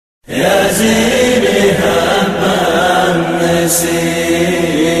يا زيني هم النسيم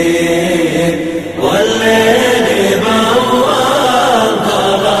والليل بواب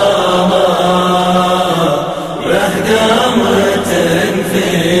ظلامه له قمرة في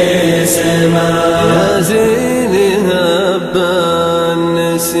سماء. يا زيني هب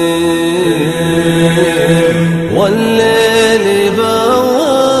النسيم والليل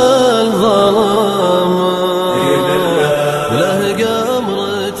بواب ظلامه له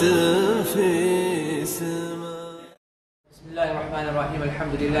قمرة في سماء. بسم الله الرحمن الرحيم.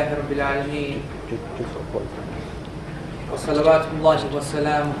 الحمد لله رب العالمين، وصلوات الله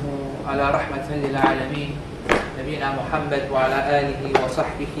وسلامه على رحمة للعالمين نبينا محمد وعلى آله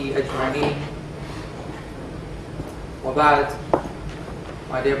وصحبه أجمعين. وبعد,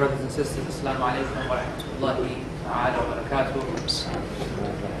 my dear brothers and sisters, Assalamu alaikum wa rahmatullahi ta'ala wa barakatuh.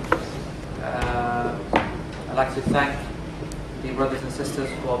 I'd like to thank the brothers and sisters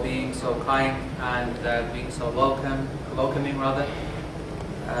for being so kind and being so welcoming rather,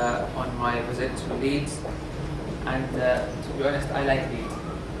 on my visit to Leeds. And to be honest, I like Leeds.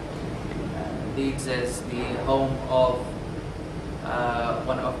 Leeds is the home of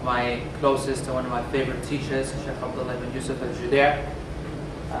one of my closest and one of my favorite teachers, Sheikh Abdullah ibn Yusuf al-Judair,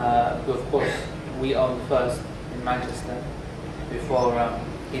 who of course we owned first in Manchester before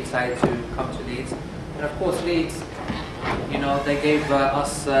he decided to come to Leeds. And of course Leeds, you know, they gave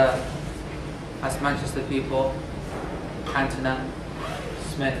us as Manchester people, Cantona,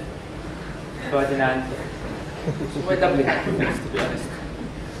 Smith, Ferdinand. So we're doubly happy, to be honest.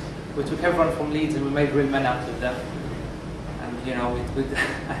 We took everyone from Leeds and we made real men out of them. And you know,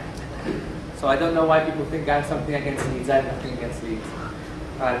 so I don't know why people think I have something against Leeds. I have nothing against Leeds.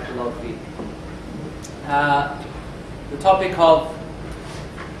 I love Leeds. The topic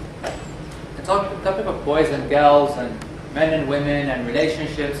of boys and girls and men and women and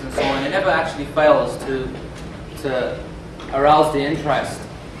relationships and so on, it never actually fails to arouse the interest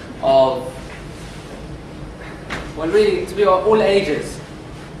of, well, really, to be all ages.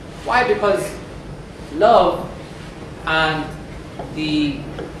 Why? Because love and the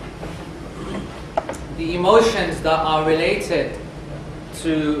emotions that are related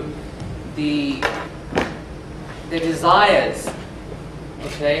to the desires,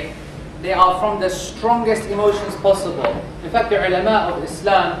 okay, they are from the strongest emotions possible. In fact, the ulama of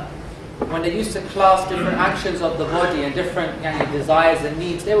Islam, when they used to class different actions of the body and different desires and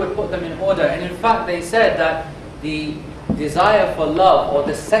needs, they would put them in order. And in fact, they said that the desire for love, or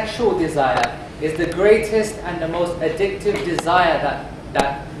the sexual desire, is the greatest and the most addictive desire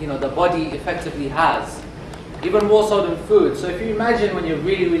that you know the body effectively has, even more so than food. So if you imagine when you're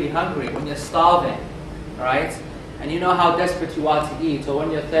really, really hungry, when you're starving, right, and you know how desperate you are to eat, or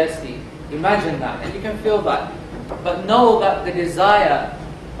when you're thirsty, imagine that, and you can feel that. But know that the desire,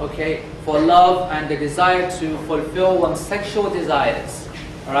 okay, for love and the desire to fulfill one's sexual desires,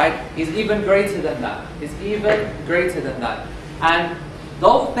 alright, is even greater than that. Is even greater than that. And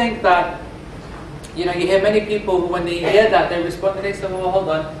don't think that, you know, you hear many people who, when they hear that, they respond and they say, well, hold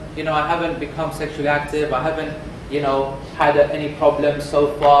on, you know, I haven't become sexually active, I haven't, you know, had any problems so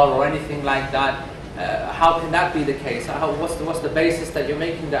far or anything like that. How can that be the case? What's the basis that you're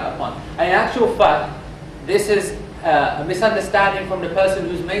making that upon? And in actual fact, this is a misunderstanding from the person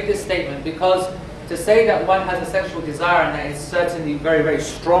who's made this statement, because to say that one has a sexual desire and that is certainly very, very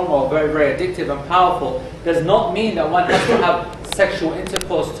strong or very, very addictive and powerful does not mean that one has to have sexual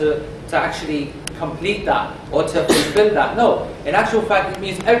intercourse to actually complete that or to fulfill that. No, in actual fact, it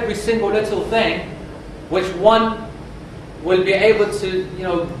means every single little thing which one will be able to, you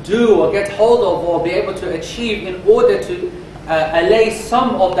know, do or get hold of or be able to achieve in order to allay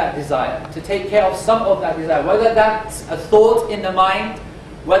some of that desire, to take care of some of that desire, whether that's a thought in the mind,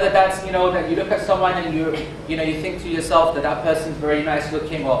 whether that's, you know, that you look at someone and you think to yourself that that person's very nice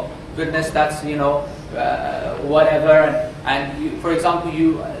looking, or goodness, that's, you know, whatever, and you, for example,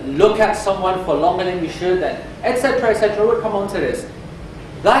 you look at someone for longer than you should, and etc., etc. We'll come on to this.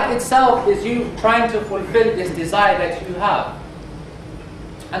 That itself is you trying to fulfill this desire that you have.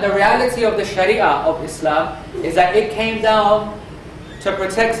 And the reality of the Sharia of Islam is that it came down to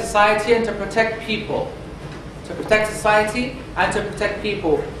protect society and to protect people. To protect society and to protect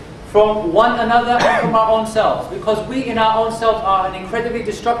people from one another and from our own selves. Because we in our own selves are an incredibly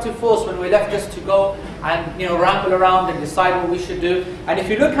destructive force when we're left just to go and, you know, ramble around and decide what we should do. And if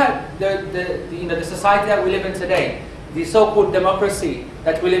you look at the society that we live in today, the so-called democracy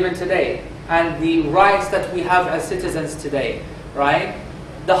that we live in today, and the rights that we have as citizens today, right?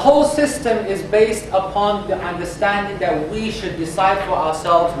 The whole system is based upon the understanding that we should decide for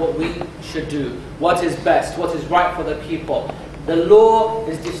ourselves what we should do, what is best, what is right for the people. the law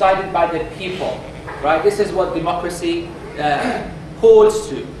is decided by the people, right? This is what democracy calls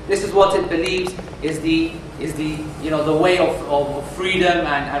to. This is what it believes is the the way of freedom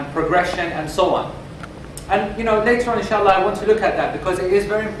and progression and so on. And later on, inshallah, I want to look at that because it is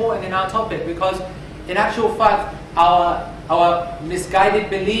very important in our topic, because in actual fact, our misguided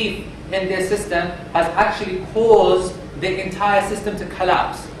belief in this system has actually caused the entire system to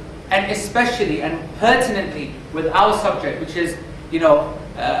collapse. And especially and pertinently with our subject, which is,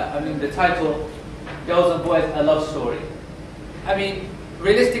 the title, Girls and Boys, a Love Story. I mean,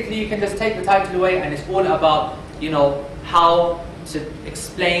 realistically, you can just take the title away and it's all about, how to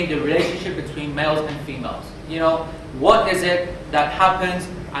explain the relationship between males and females. What is it that happens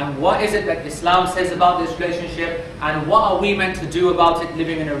and what is it that Islam says about this relationship and what are we meant to do about it,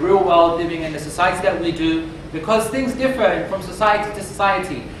 living in a real world, living in the society that we do, because things differ from society to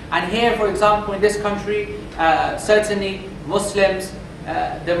society. And here, for example, in this country, certainly Muslims,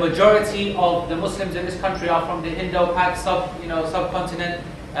 the majority of the Muslims in this country are from the Indo-Pak subcontinent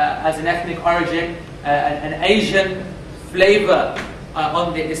as an ethnic origin, an Asian flavor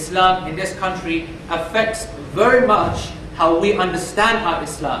on the Islam in this country affects very much how we understand our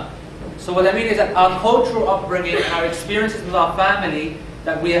Islam. So what I mean is that our cultural upbringing, our experiences with our family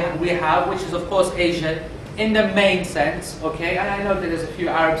that we have, which is of course Asian, in the main sense, okay, and I know that there's a few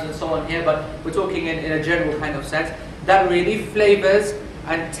Arabs and so on here, but we're talking in a general kind of sense, that really flavors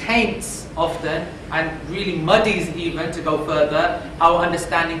and taints often, and really muddies even, to go further, our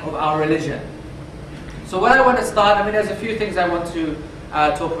understanding of our religion. So what I want to start, there's a few things I want to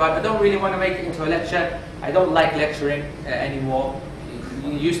talk about. I don't really want to make it into a lecture. I don't like lecturing anymore.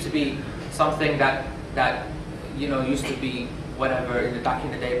 It used to be something that used to be whatever back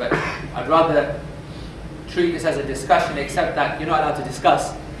in the day, but I'd rather treat this as a discussion, except that you're not allowed to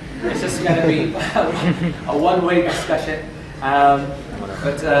discuss. It's just going to be a one-way discussion.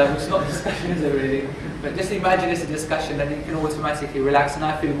 But it's not a discussion, is it really? But just imagine it's a discussion, then you can automatically relax, and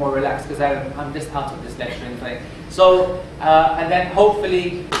I feel more relaxed because I'm just out of this lecturing thing. So, and then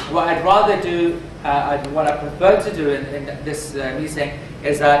hopefully, what I'd rather do, what I prefer to do in this meeting,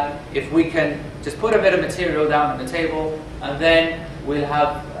 is that if we can just put a bit of material down on the table, and then we'll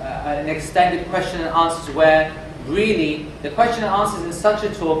have an extended question and answers where really the question and answers in such a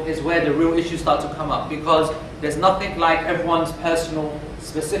talk is where the real issues start to come up, because there's nothing like everyone's personal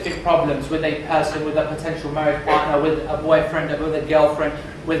specific problems with a person, with a potential married partner, with a boyfriend, with a girlfriend,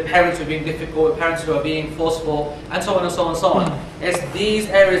 with parents who are being difficult, with parents who are being forceful, and so on and so on and so on. It's these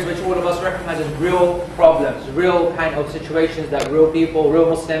areas which all of us recognize as real problems, real kind of situations that real people, real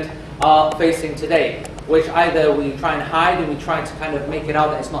Muslims are facing today, which either we try and hide and we try to kind of make it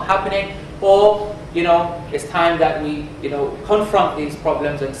out that it's not happening, or it's time that we confront these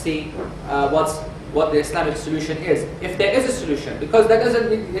problems and see what the Islamic solution is, if there is a solution. Because that doesn't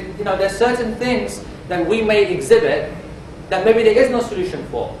mean, there's certain things that we may exhibit that maybe there is no solution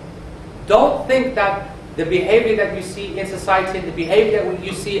for. Don't think that the behavior that you see in society and the behavior that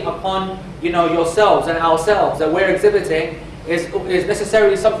you see upon yourselves and ourselves that we're exhibiting is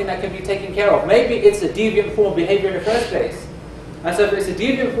necessarily something that can be taken care of. Maybe it's a deviant form of behavior in the first place. And so if it's a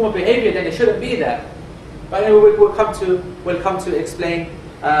deviant form of behavior, then it shouldn't be there. But anyway, we'll come to explain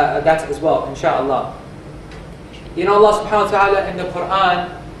that as well, inshallah. Allah subhanahu wa ta'ala in the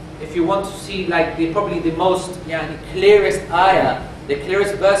Quran, if you want to see probably the most clearest ayah, the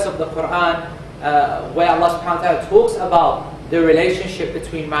clearest verse of the Quran, where Allah subhanahu wa ta'ala talks about the relationship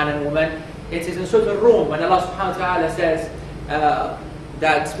between man and woman, it is in Surah Al-Rum, when Allah subhanahu wa ta'ala says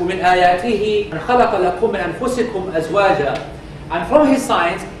that وَمِنْ آيَاتِهِ أَنْ خَلَقَ لَكُم مِّنْ أَنفُسِكُمْ أَزْوَاجًا. And from His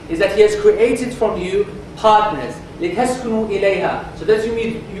signs is that He has created from you partners, لِتَسْكُنُوا إِلَيْهَا, so that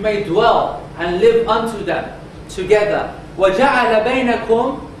you may dwell and live unto them together. وَجَعَلَ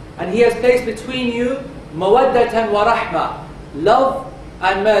بَيْنَكُمْ, and He has placed between you مَوَدَّةً وَرَحْمَةً, love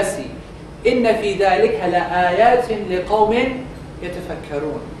and mercy. إِنَّ فِي ذَلِكَ لَآيَاتٍ لِقَوْمٍ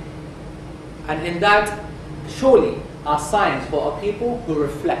يَتَفَكَّرُونَ. And in that, surely, are signs for a people who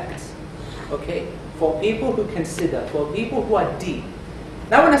reflect, okay? For people who consider, for people who are deep.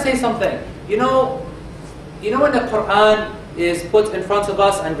 Now when I say something, when the Quran is put in front of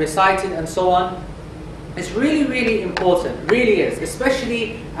us and recited and so on, it's really, really important, really is,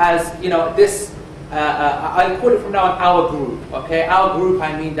 especially as, this, I'll call it from now on our group, okay? Our group,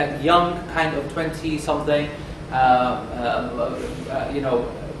 I mean that young kind of 20-something,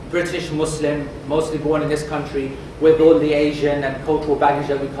 British Muslim, mostly born in this country, with all the Asian and cultural baggage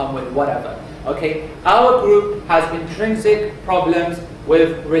that we come with, whatever. Okay, our group has intrinsic problems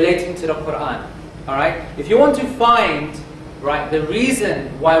with relating to the Quran. All right, if you want to find right, the reason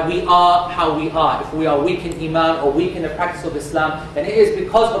why we are how we are, if we are weak in Iman or weak in the practice of Islam, then it is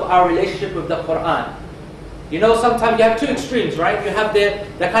because of our relationship with the Quran. You know, sometimes you have two extremes, right? You have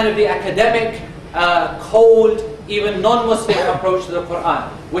the kind of the academic, cold, even non-Muslim approach to the Quran,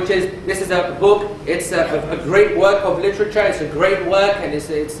 which is, this is a book, it's a great work of literature, it's a great work, and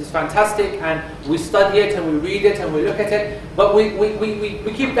it's fantastic, and we study it, and we read it, and we look at it, but we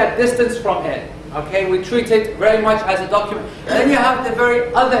keep that distance from it, okay? We treat it very much as a document. And then you have the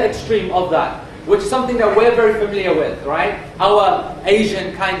very other extreme of that, which is something that we're very familiar with, right? Our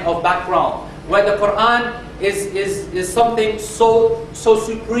Asian kind of background, where the Quran is something so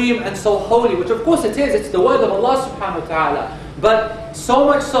supreme and so holy, which of course it is, it's the word of Allah subhanahu wa ta'ala. But so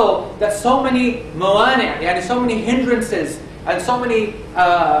much so that so many mawani', so many hindrances and so many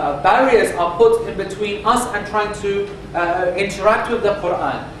barriers are put in between us and trying to interact with the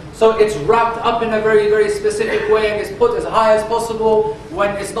Quran. So it's wrapped up in a very, very specific way, and it's put as high as possible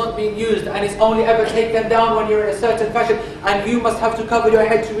when it's not being used, and it's only ever taken down when you're in a certain fashion, and you must have to cover your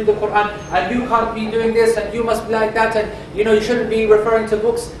head to read the Quran, and you can't be doing this, and you must be like that, and you know, you shouldn't be referring to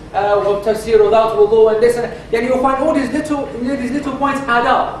books of tafsir without wudu, and this, and then you'll find all these little points add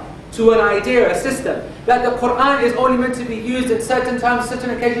up to an idea, a system, that the Quran is only meant to be used in certain times, certain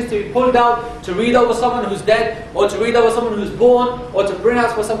occasions, to be pulled out, to read over someone who's dead, or to read over someone who's born, or to bring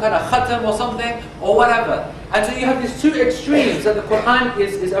out for some kind of khatam or something, or whatever. And so you have these two extremes that the Quran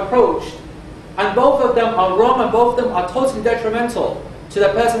is approached, and both of them are wrong, and both of them are totally detrimental to the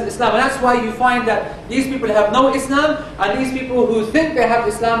person's Islam. And that's why you find that these people have no Islam, and these people who think they have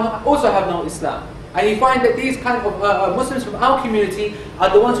Islam also have no Islam. And you find that these kind of Muslims from our community are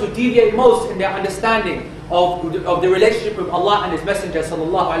the ones who deviate most in their understanding of the relationship with Allah and His Messenger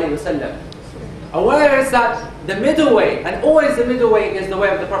sallallahu alaihi wasallam. And whereas that the middle way, and always the middle way is the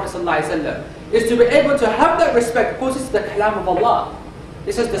way of the Prophet sallallahu alaihi wasallam, is to be able to have that respect. Of course, this is the kalam of Allah.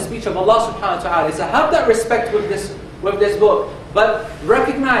 This is the speech of Allah subhanahu wa ta'ala. Is to have that respect with this book, but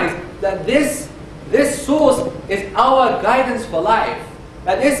recognize that this source is our guidance for life.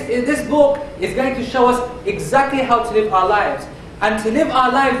 That this book is going to show us exactly how to live our lives. And to live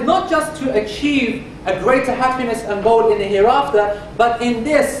our lives not just to achieve a greater happiness and goal in the hereafter, but in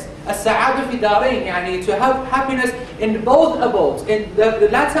this, as-sa'adu fi darain, yani to have happiness in both abodes, in the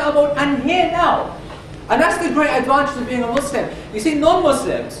latter abode and here now. And that's the great advantage of being a Muslim. You see,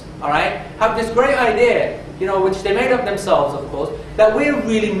 non-Muslims, alright, have this great idea, you know, which they made up themselves, of course, that we're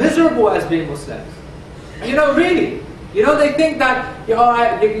really miserable as being Muslims. You know, really. You know, they think that, you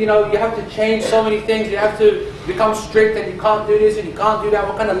know, you have to change so many things, you have to become strict, and you can't do this and you can't do that,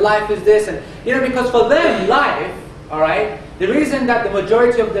 what kind of life is this? And you know, because for them, life, alright, the reason that the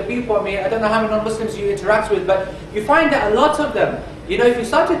majority of the people, I mean, I don't know how many non-Muslims you interact with, but you find that a lot of them, you know, if you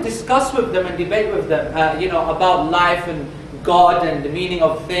start to discuss with them and debate with them, you know, about life and God and the meaning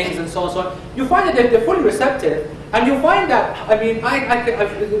of things and so on and so on, you find that they're fully receptive. And you'll find that, I mean,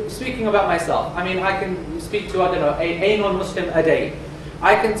 I'm speaking about myself, I mean, I can speak to, I don't know, a non-Muslim a day.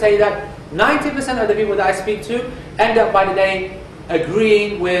 I can say that 90% of the people that I speak to end up by the day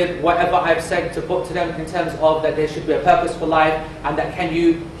agreeing with whatever I've said to put to them in terms of that there should be a purpose for life, and that can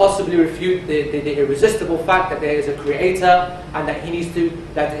you possibly refute the irresistible fact that there is a creator, and that he needs to,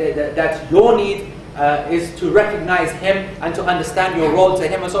 that your need is to recognize him and to understand your role to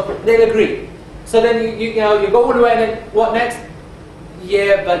him and so forth. They'll agree. So then you go all the way, and then what next?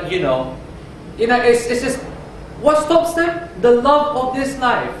 Yeah, but you know, it's just, what stops them? The love of this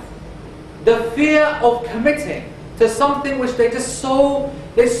life, the fear of committing to something which they're so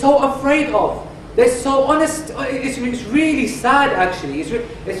afraid of. They're so honest. It's really sad, actually.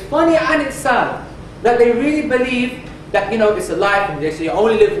 It's funny and it's sad that they really believe that, you know, it's a life, and they say you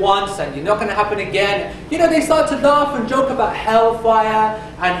only live once and you're not going to happen again. You know, they start to laugh and joke about hellfire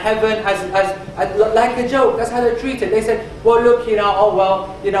and heaven as like a joke. That's how they're treated. They say, well, look, you know, oh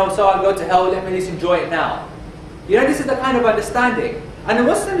well, you know, so I'll go to hell, let me at least enjoy it now. You know, this is the kind of understanding. And the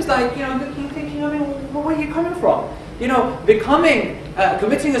Muslim is like, you know, thinking, I mean, where are you coming from? You know,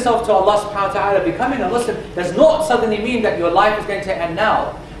 committing yourself to Allah subhanahu wa ta'ala, becoming a Muslim does not suddenly mean that your life is going to end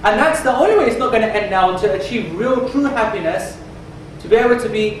now. And that's the only way it's not going to end now, and to achieve real, true happiness, to be able to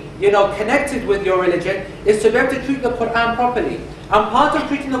be, you know, connected with your religion, is to be able to treat the Quran properly. And part of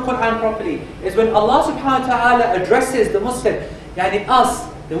treating the Quran properly is when Allah subhanahu wa ta'ala addresses the Muslim, yani us,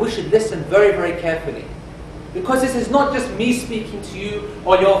 then we should listen very, very carefully. Because this is not just me speaking to you,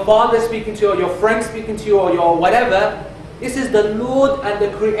 or your father speaking to you, or your friend speaking to you, or your whatever. This is the Lord and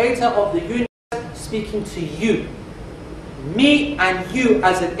the Creator of the universe speaking to you. Me and you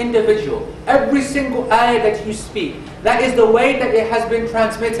as an individual. Every single ayah that you speak, that is the way that it has been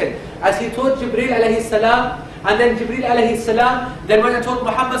transmitted. As he told Jibreel alayhi salam, And then Jibreel alayhi salam then went and told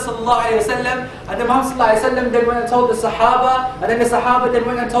Muhammad sallallahu alayhi wasallam, and then Muhammad sallallahu alayhi wasallam then went and told the Sahaba, and then the Sahaba then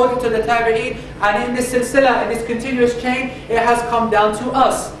went and told it to the Tabi'een, and in this silsila, in this continuous chain, it has come down to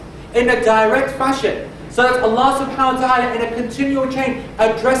us in a direct fashion. So that Allah subhanahu wa ta'ala in a continual chain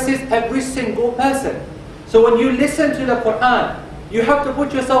addresses every single person. So when you listen to the Quran, you have to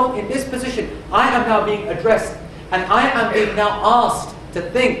put yourself in this position. I am now being addressed, and I am being now asked to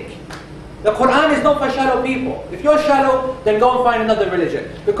think. The Quran is not for shallow people. If you're shallow, then go and find another religion.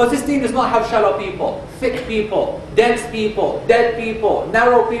 Because this deen does not have shallow people, thick people, dense people, dead people,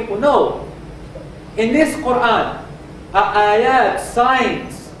 narrow people. No. In this Quran are ayat,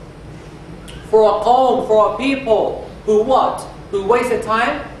 signs for a qawm, for a people who what? Who waste their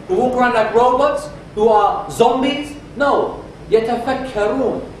time, who walk around like robots, who are zombies? No.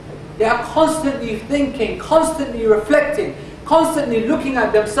 يَتَفَكَّرُونَ. They are constantly thinking, constantly reflecting, constantly looking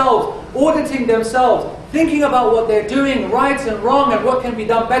at themselves, auditing themselves, thinking about what they're doing, right and wrong, and what can be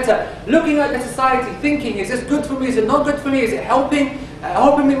done better. Looking at the society, thinking, is this good for me, is it not good for me, is it helping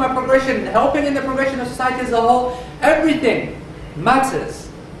me in my progression, helping in the progression of society as a whole? Everything matters.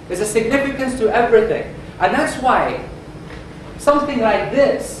 There's a significance to everything. And that's why something like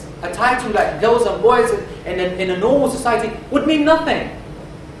this, a title like Girls and Boys in a normal society, would mean nothing.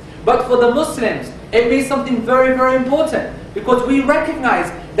 But for the Muslims, it means something very, very important. Because we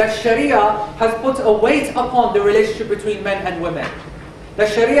recognize that Sharia has put a weight upon the relationship between men and women.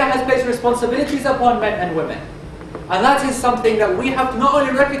 That Sharia has placed responsibilities upon men and women. And that is something that we have to not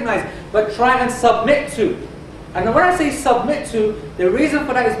only recognize, but try and submit to. And when I say submit to, the reason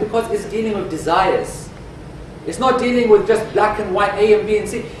for that is because it's dealing with desires. It's not dealing with just black and white, A and B and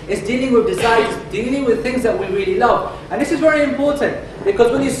C. It's dealing with desires, it's dealing with things that we really love. And this is very important,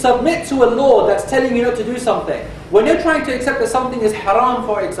 because when you submit to a law that's telling you not to do something, when you're trying to accept that something is haram,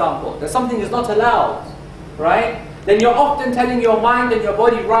 for example, that something is not allowed, right? Then you're often telling your mind and your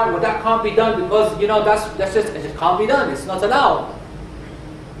body, right, well that can't be done because, you know, it just can't be done, it's not allowed.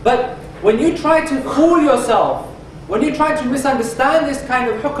 But when you try to fool yourself, when you try to misunderstand this kind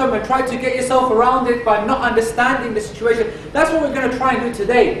of hukam and try to get yourself around it by not understanding the situation, that's what we're going to try and do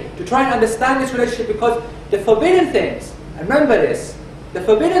today, to try and understand this relationship, because the forbidden things, and remember this, the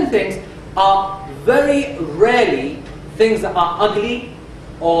forbidden things are very rarely things that are ugly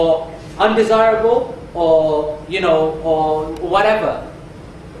or undesirable or, you know, or whatever.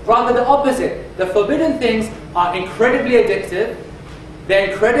 Rather the opposite. The forbidden things are incredibly addictive,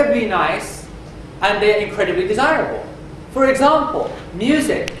 they're incredibly nice, and they're incredibly desirable. For example,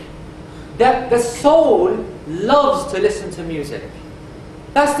 music. The soul loves to listen to music.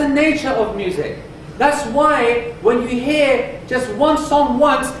 That's the nature of music. That's why when you hear just one song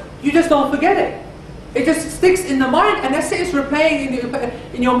once, you just don't forget it. It just sticks in the mind, and that's it. It's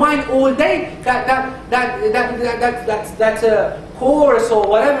replaying in your mind all day. That chorus or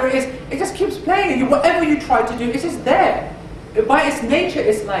whatever it is, it just keeps playing. Whatever you try to do, it's just there. By its nature,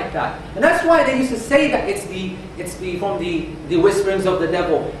 it's like that, and that's why they used to say that it's from the whisperings of the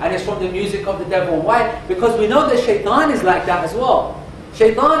devil, and it's from the music of the devil. Why? Because we know that Shaitan is like that as well.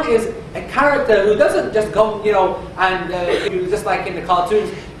 Shaitan is a character who doesn't just go, you know, and just like in the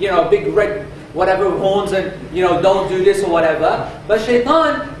cartoons, you know, big red whatever horns and, you know, don't do this or whatever. But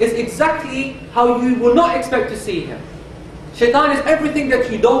Shaitan is exactly how you will not expect to see him. Shaitan is everything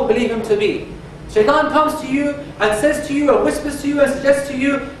that you don't believe him to be. Shaitan comes to you and says to you and whispers to you and suggests to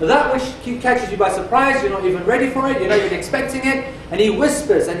you that which catches you by surprise. You're not even ready for it, you're not even expecting it. And he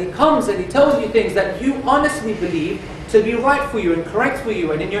whispers and he comes and he tells you things that you honestly believe to be right for you and correct for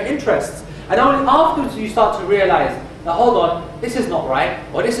you and in your interests. And only afterwards you start to realize that, hold on, this is not right,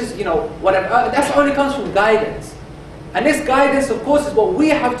 or this is, you know, whatever. That only comes from guidance. And this guidance, of course, is what we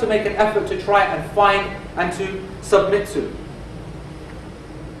have to make an effort to try and find and to submit to.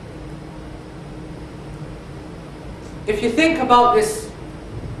 If you think about this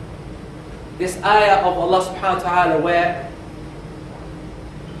ayah of Allah subhanahu wa ta'ala, where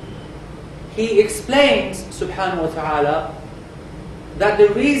He explains subhanahu wa ta'ala that the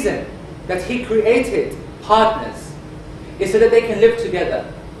reason that He created partners is so that they can live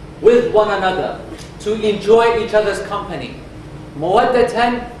together with one another, to enjoy each other's company.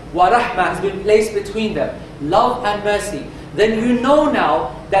 Mawaddatan wa rahmah has been placed between them, love and mercy. Then you know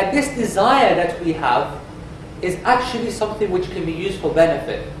now that this desire that we have is actually something which can be used for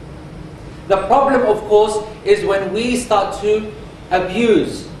benefit. The problem, of course, is when we start to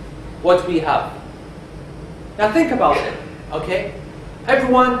abuse what we have. Now think about it, okay?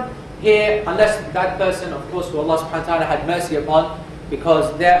 Everyone here, unless that person, of course, who Allah subhanahu wa ta'ala had mercy upon,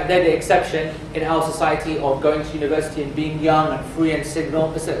 because they're the exception in our society of going to university and being young and free and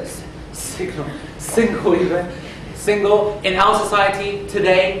single even, single in our society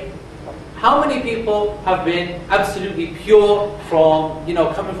today. How many people have been absolutely pure from,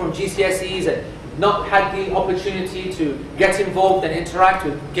 coming from GCSEs and not had the opportunity to get involved and interact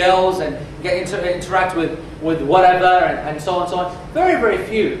with girls and interact with whatever and so on and so on? Very, very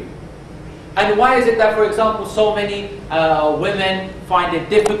few. And why is it that, for example, so many women find it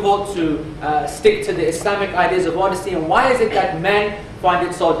difficult to stick to the Islamic ideas of modesty? And why is it that men find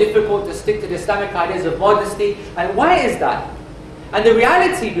it so difficult to stick to the Islamic ideas of modesty? And why is that? And the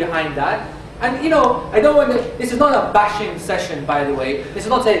reality behind that, and I don't want to, this is not a bashing session, by the way. This is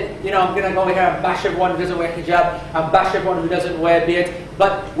not a, I'm going to go over here and bash everyone who doesn't wear hijab and bash everyone who doesn't wear beard.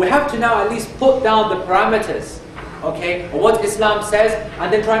 But we have to now at least put down the parameters, okay, of what Islam says,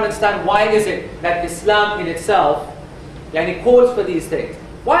 and then try and understand why is it that Islam in itself, calls for these things.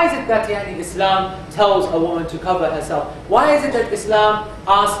 Why is it that Islam tells a woman to cover herself? Why is it that Islam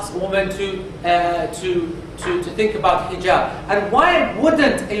asks a woman to think about hijab? And why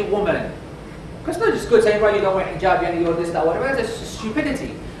wouldn't a woman? Because it's not just good saying, right, you don't wear hijab, you're this, that, whatever. That's just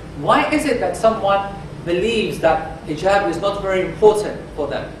stupidity. Why is it that someone believes that hijab is not very important for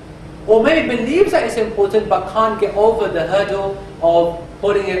them? Or maybe believes that it's important but can't get over the hurdle of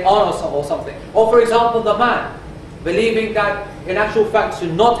putting it on or something. Or for example, the man, believing that in actual fact to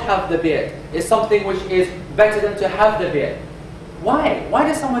not have the beard is something which is better than to have the beard. Why? Why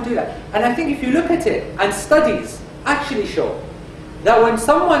does someone do that? And I think if you look at it, and studies actually show that when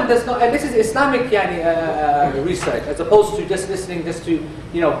someone does not, and this is Islamic research, as opposed to just listening to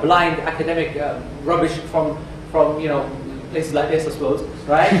blind academic rubbish from places like this, I suppose,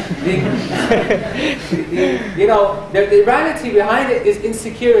 right? The reality behind it is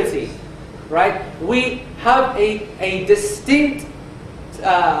insecurity, right? We have a distinct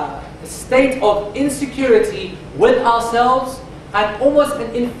state of insecurity with ourselves and almost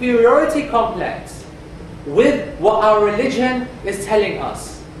an inferiority complex with what our religion is telling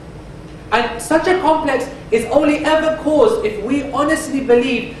us. And such a complex is only ever caused if we honestly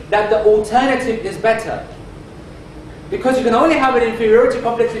believe that the alternative is better. Because you can only have an inferiority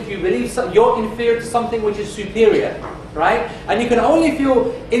complex if you believe you're inferior to something which is superior, right? And you can only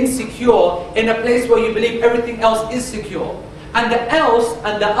feel insecure in a place where you believe everything else is secure. And the else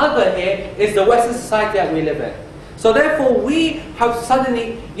and the other here is the Western society that we live in. So therefore we have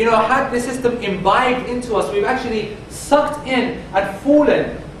suddenly, had the system imbibed into us. We've actually sucked in and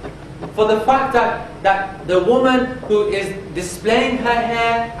fallen for the fact that the woman who is displaying her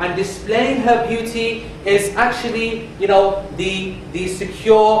hair and displaying her beauty is actually, the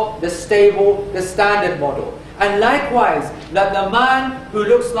secure, the stable, the standard model. And likewise, that the man who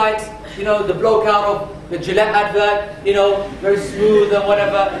looks like, the bloke out of the Gillette advert, very smooth and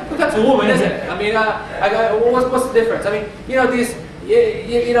whatever. But that's a woman, isn't it? I mean, what's the difference? I mean,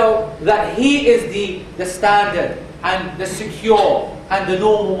 that he is the standard and the secure and the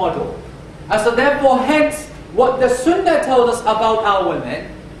normal model. And so therefore, hence, what the Sunnah tells us about our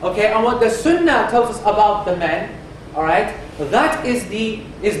women, okay, and what the Sunnah tells us about the men, all right, that is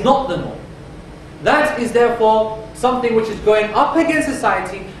not the norm. That is therefore something which is going up against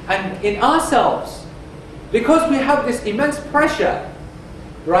society and in ourselves. Because we have this immense pressure,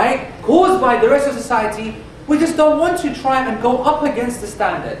 right, caused by the rest of society, we just don't want to try and go up against the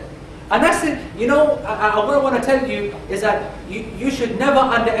standard. And that's it, what I want to tell you is that you should never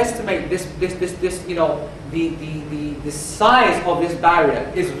underestimate this the size of this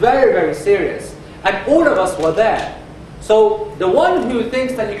barrier is very, very serious. And all of us were there. So the one who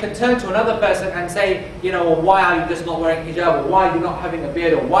thinks that you can turn to another person and say, why are you just not wearing hijab, or why are you not having a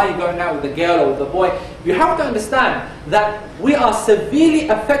beard, or why are you going out with the girl or with the boy, you have to understand that we are severely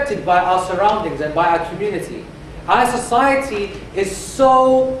affected by our surroundings and by our community. Our society is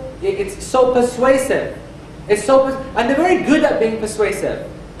so persuasive. And they're very good at being persuasive,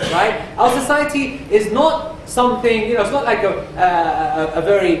 right? Our society is not something, it's not like a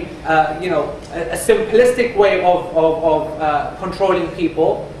very, a simplistic way of controlling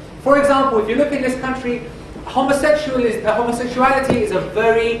people. For example, if you look in this country, homosexuality is a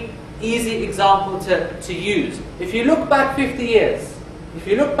very easy example to use. If you look back 50 years,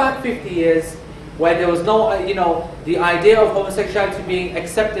 where there was no, the idea of homosexuality being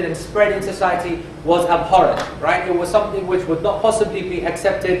accepted and spread in society was abhorrent, right? It was something which would not possibly be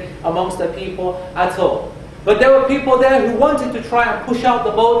accepted amongst the people at all. But there were people there who wanted to try and push out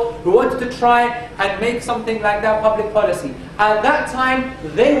the boat, who wanted to try and make something like that public policy. At that time,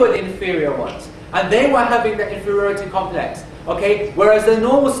 they were the inferior ones. And they were having the inferiority complex. Okay? Whereas the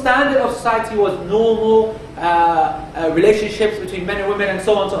normal standard of society was normal relationships between men and women and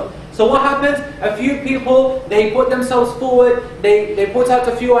so on and so on. So what happens? A few people, they put themselves forward, they put out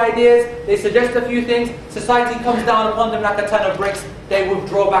a few ideas, they suggest a few things, society comes down upon them like a ton of bricks, they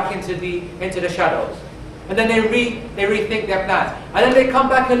withdraw back into the shadows. And then they rethink their plans. And then they come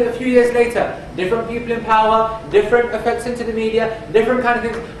back a few years later, different people in power, different effects into the media, different kind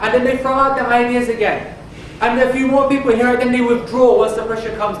of things, and then they throw out their ideas again. And a few more people hear it, then they withdraw once the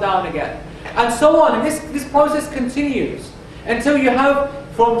pressure comes down again. And so on, and this process continues until you have,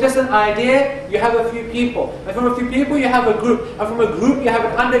 from just an idea, you have a few people. And from a few people you have a group. And from a group you have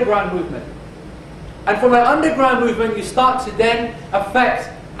an underground movement. And from an underground movement you start to then affect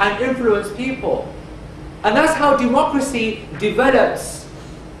and influence people. And that's how democracy develops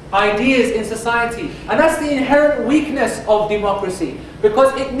ideas in society. And that's the inherent weakness of democracy.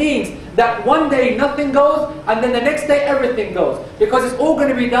 Because it means that one day nothing goes, and then the next day everything goes. Because it's all going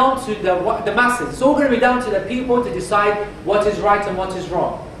to be down to the masses. It's all going to be down to the people to decide what is right and what is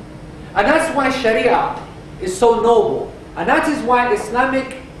wrong. And that's why Sharia is so noble. And that is why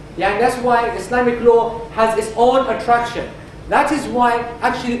Islamic law has its own attraction. That is why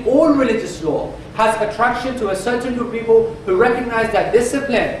actually all religious law has attraction to a certain group of people who recognize that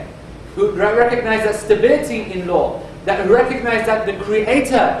discipline, who recognize that stability in law, that recognize that the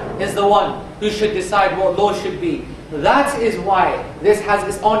Creator is the one who should decide what law should be. That is why this has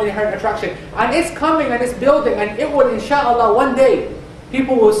its own inherent attraction. And it's coming and it's building, and it will, inshallah, one day,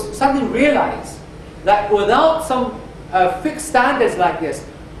 people will suddenly realize that without some fixed standards like this,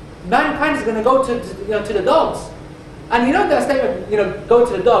 mankind is going to go to the dogs. And you know that statement, go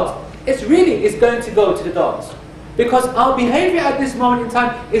to the dogs, it's going to go to the dogs. Because our behavior at this moment in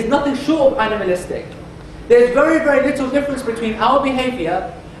time is nothing short of animalistic. There's very, very little difference between our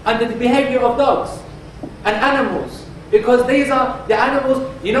behavior and the behavior of dogs and animals. Because these are the animals,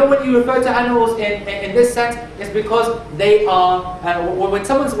 when you refer to animals in this sense, it's because they are,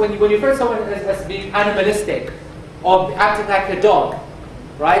 when you refer to someone as being animalistic, or acting like a dog,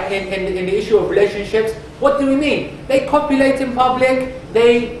 right, in the issue of relationships, what do we mean? They copulate in public,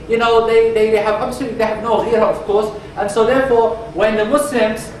 they have no ghira, of course, and so therefore, when the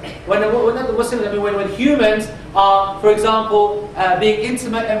Muslims, when humans are, for example, being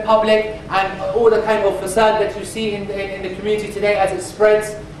intimate in public, and all the kind of facade that you see in the community today as it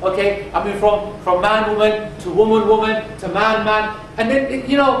spreads, okay, I mean from man-woman to woman-woman to man-man, and then,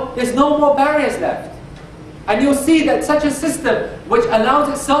 there's no more barriers left. And you'll see that such a system which allows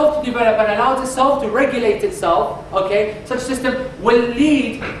itself to develop and allows itself to regulate itself, okay, such a system will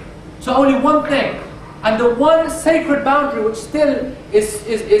lead to only one thing. And the one sacred boundary which still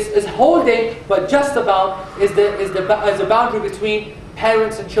is holding, but just about, is the boundary between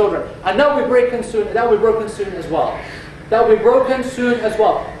parents and children. And that will be broken soon as well. That will be broken soon as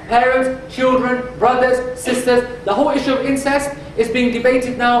well. Parents, children, brothers, sisters, the whole issue of incest is being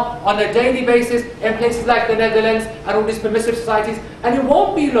debated now on a daily basis in places like the Netherlands and all these permissive societies. And it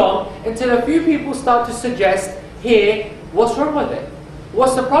won't be long until a few people start to suggest, here, what's wrong with it?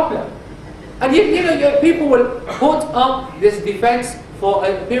 What's the problem? And people will put up this defense for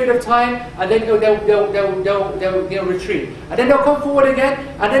a period of time, and then they'll retreat. And then they'll come forward again,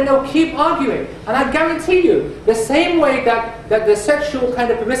 and then they'll keep arguing. And I guarantee you, the same way that the sexual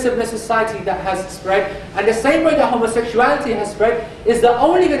kind of permissiveness society that has spread, and the same way that homosexuality has spread, is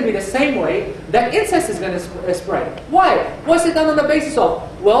only going to be the same way that incest is going to spread. Why? What's it done on the basis of?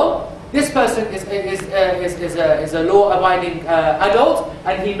 Well, this person is a law-abiding adult,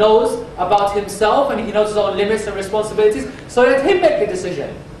 and he knows about himself, and he knows his own limits and responsibilities, so let him make the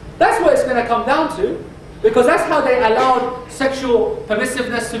decision. That's what it's going to come down to, because that's how they allowed sexual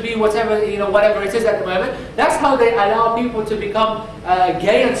permissiveness to be whatever it is at the moment. That's how they allow people to become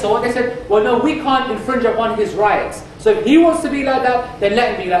gay and so on. They said, well, no, we can't infringe upon his rights. So if he wants to be like that, then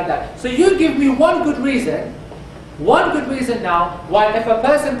let him be like that. So you give me one good reason now why, if a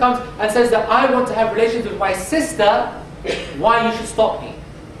person comes and says that I want to have relations with my sister, why you should stop me.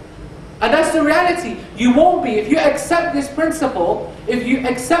 And that's the reality. You won't be. If you accept this principle, if you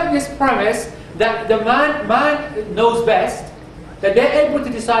accept this premise that the man knows best, that they're able to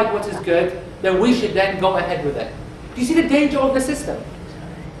decide what is good, then we should then go ahead with it. Do you see the danger of the system?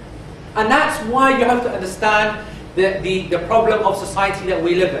 And that's why you have to understand the problem of society that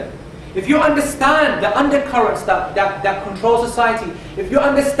we live in. If you understand the undercurrents that control society, if you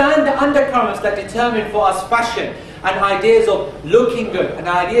understand the undercurrents that determine for us fashion, and ideas of looking good, and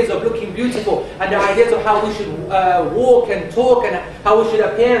ideas of looking beautiful, and the ideas of how we should walk and talk, and how we should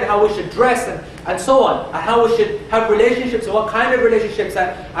appear, and how we should dress, and so on, and how we should have relationships, and what kind of relationships,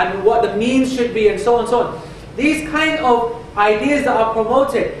 and what the means should be, and so on and so on. These kind of ideas that are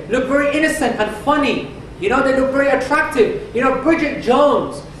promoted look very innocent and funny. You know, they look very attractive. You know, Bridget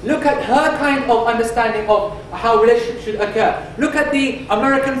Jones, look at her kind of understanding of how relationships should occur. Look at the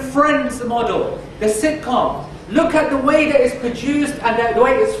American Friends model, the sitcom. Look at the way that it's produced and the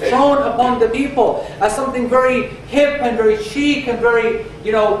way it's thrown upon the people as something very hip and very chic and very,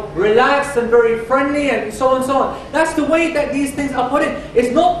 you know, relaxed and very friendly and so on and so on. That's the way that these things are put in.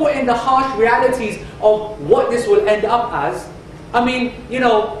 It's not put in the harsh realities of what this will end up as. I mean, you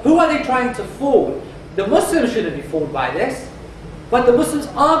know, who are they trying to fool? The Muslims shouldn't be fooled by this. But the Muslims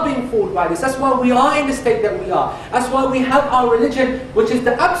are being fooled by this. That's why we are in the state that we are. That's why we have our religion, which is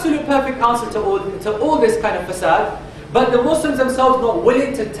the absolute perfect answer to all this kind of facade. But the Muslims themselves not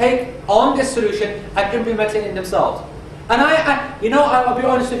willing to take on this solution and implement it in themselves. And I'll be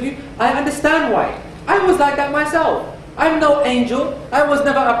honest with you, I understand why. I was like that myself. I'm no angel. I was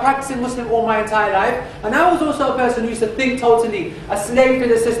never a practicing Muslim all my entire life. And I was also a person who used to think totally a slave to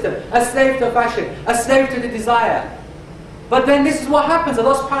the system, a slave to fashion, a slave to the desire. But then this is what happens.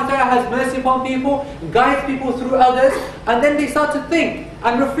 Allah subhanahu wa ta'ala has mercy upon people, guides people through others, and then they start to think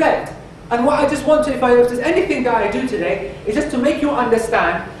and reflect. And what I just want to, if there's anything that I do today, is just to make you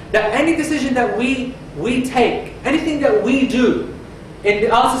understand that any decision that we take, anything that we do in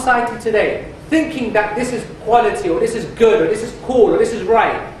our society today, thinking that this is quality, or this is good, or this is cool, or this is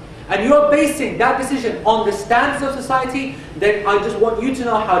right, and you are basing that decision on the standards of society, then I just want you to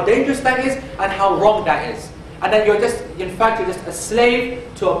know how dangerous that is and how wrong that is. And then you're just, in fact, you're just a slave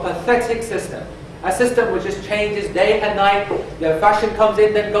to a pathetic system. A system which just changes day and night. The fashion comes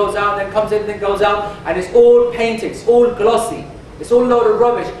in, then goes out, then comes in, then goes out. And it's all painted, it's all glossy. It's all a load of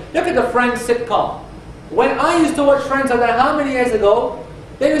rubbish. Look at the Friends sitcom. When I used to watch Friends, I don't know how many years ago,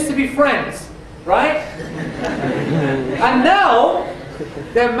 they used to be friends, right? And now,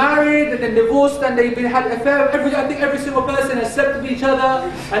 they're married and then divorced and they've had an affair. I think every single person has slept with each other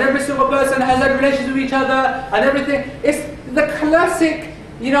and every single person has had relations with each other and everything. It's the classic,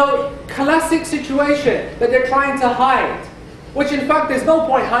 you know, classic situation that they're trying to hide. Which in fact there's no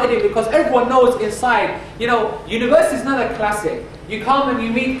point hiding because everyone knows inside. You know, university is not a classic. You come and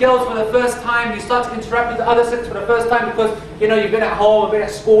you meet girls for the first time, you start to interact with the other sex for the first time because, you know, you've been at home, you've been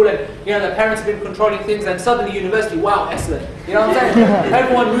at school, and, you know, the parents have been controlling things, and suddenly university, wow, excellent. You know what I'm saying?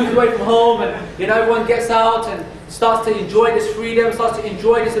 Everyone moves away from home, and, you know, everyone gets out and starts to enjoy this freedom, starts to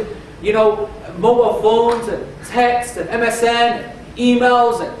enjoy this, you know, mobile phones, and text, and MSN, and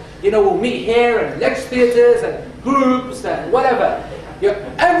emails, and, you know, we'll meet here, and lecture theatres, and groups, and whatever.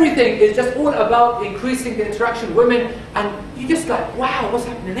 Everything is just all about increasing the interaction with women, and you're just like, wow, what's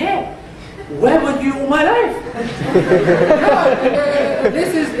happening here? Where were you all my life?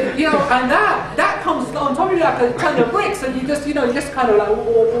 This is, you know, and that comes on top of you like a ton of bricks, and you just, you know, you just kind of like,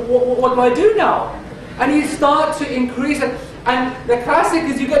 what do I do now? And you start to increase it. And the classic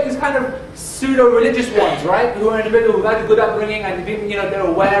is you get these kind of pseudo-religious ones, right? Who are in the middle, who've had a good upbringing and you know, they're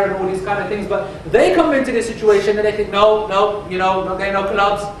aware and all these kind of things, but they come into this situation and they think, no, you know, not going to no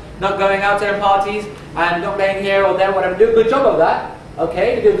clubs, not going out to their parties, and not going here or there, whatever. Do a good job of that,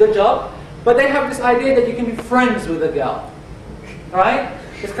 okay? They do a good job. But they have this idea that you can be friends with a girl, right?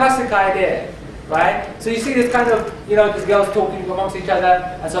 This classic idea, right? So you see this kind of, you know, these girls talking amongst each other,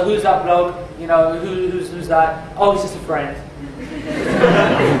 and so who's that bloke? You know, who's that? Oh, he's just a friend.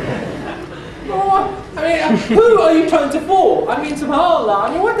 Oh, I mean, who are you trying to fool? I mean, subhanAllah,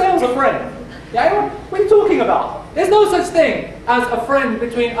 I mean, what the hell's a friend? Yeah, what are you talking about? There's no such thing as a friend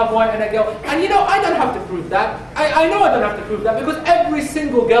between a boy and a girl. And you know, I don't have to prove that. I know I don't have to prove that because every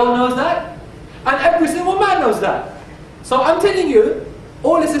single girl knows that. And every single man knows that. So I'm telling you,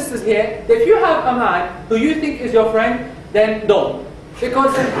 all the sisters here, that if you have a man who you think is your friend, then don't.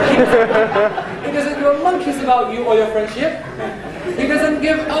 Because he doesn't give a monkeys about you or your friendship. He doesn't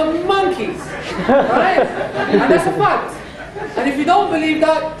give a monkeys. Right? And that's a fact. And if you don't believe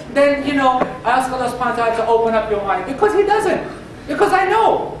that, then, you know, ask Allah subhanahu wa ta'ala to open up your mind. Because He doesn't. Because I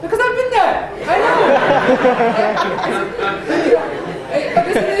know. Because I've been there. I know.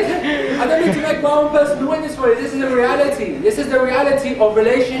 I don't need to make my own personal witness for it. This is a reality. This is the reality of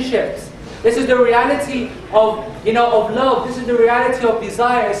relationships. This is the reality of, you know, of love. This is the reality of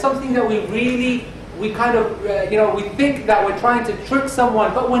desire. It's something that we kind of, you know, we think that we're trying to trick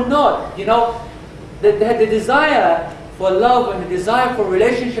someone, but we're not. You know, the desire for love and the desire for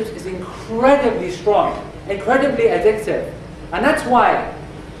relationships is incredibly strong, incredibly addictive. And that's why,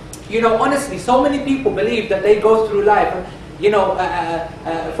 you know, honestly, so many people believe that they go through life, you know,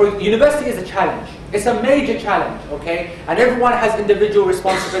 for university is a challenge. It's a major challenge, okay? And everyone has individual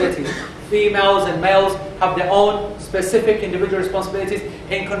responsibilities. Females and males have their own specific individual responsibilities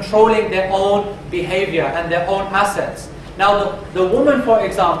in controlling their own behavior and their own assets. Now the woman, for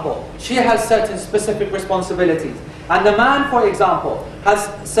example, she has certain specific responsibilities. And the man, for example, has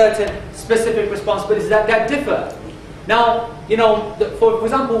certain specific responsibilities that differ. Now, you know, for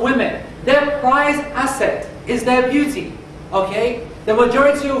example, women, their prized asset is their beauty. Okay? The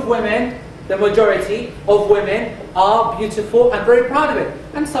majority of women are beautiful and very proud of it.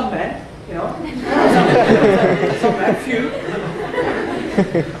 And some men, you know, some men, few,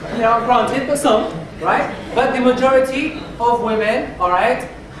 you know, granted, but some, right? But the majority of women, all right,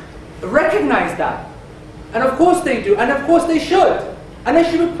 recognize that. And of course they do, and of course they should. And they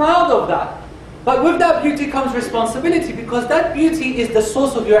should be proud of that. But with that beauty comes responsibility, because that beauty is the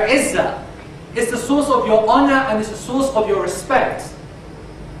source of your izzah. It's the source of your honor, and it's the source of your respect.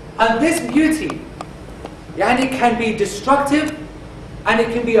 And this beauty, yani, can be destructive, and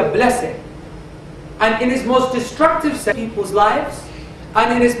it can be a blessing. And in its most destructive sense, people's lives,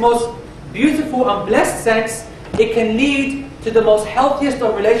 and in its most beautiful and blessed sense, it can lead to the most healthiest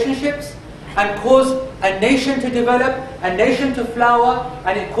of relationships, and cause a nation to develop, a nation to flower,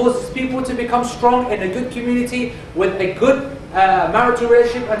 and it causes people to become strong in a good community with a good marital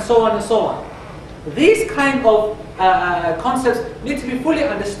relationship, and so on and so on. These kind of concepts need to be fully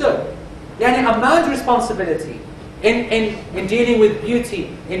understood. Yani a man's responsibility in dealing with beauty,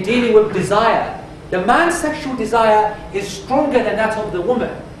 in dealing with desire. The man's sexual desire is stronger than that of the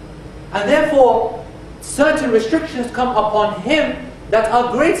woman. And therefore, certain restrictions come upon him that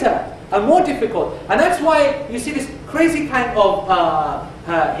are greater and more difficult. And that's why you see this crazy kind of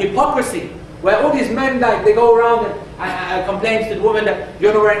hypocrisy, where all these men, like, they go around and complain to the woman that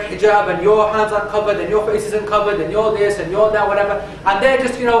you're not wearing hijab, and your hands aren't covered, and your face isn't covered, and you're this, and you're that, whatever. And they're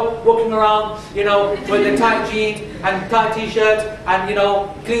just, you know, walking around, you know, with the tight jeans, and tight t-shirts, and, you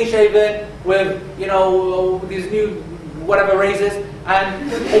know, clean shaven, with, you know, these new, whatever, razors,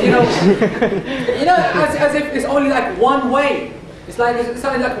 and you know, as if it's only like one way. It's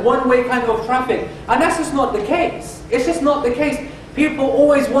something like one-way kind of traffic. And that's just not the case. It's just not the case. People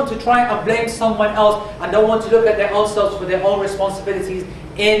always want to try and blame someone else, and don't want to look at their own selves for their own responsibilities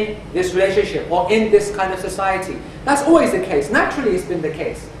in this relationship or in this kind of society. That's always the case. Naturally, it's been the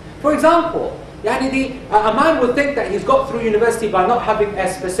case. For example, a man would think that he's got through university by not having a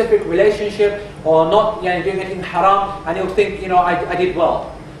specific relationship or not doing anything haram, and he'll think, you know, I did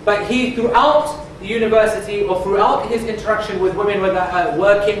well. But he, throughout the university or throughout his interaction with women, whether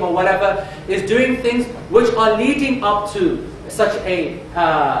working or whatever, is doing things which are leading up to such a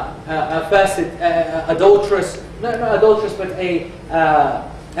adulterous, not adulterous, but a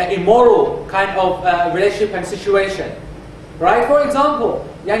immoral kind of relationship and situation. Right? For example,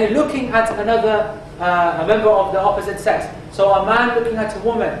 looking at another a member of the opposite sex. So a man looking at a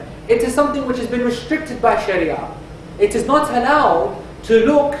woman. It is something which has been restricted by Sharia. It is not allowed to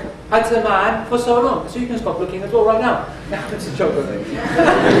look at a man for so long. So you can stop looking as well right now. It's a joke, of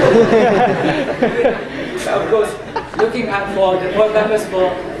course, looking at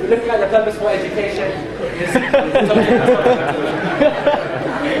the purpose for education is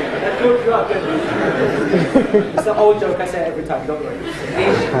it's an old joke I say every time, don't worry.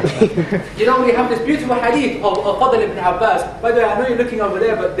 You know, we have this beautiful hadith of Fadl ibn Abbas. By the way, I know you're looking over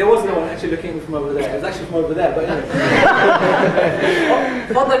there, but there was no one actually looking from over there. It was actually from over there, but anyway.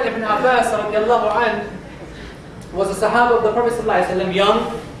 Fadl ibn Abbas radiallahu anh was a Sahaba of the Prophet ﷺ,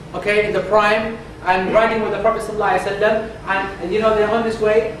 young, okay, in the prime, and riding with the Prophet ﷺ, and you know, they're on this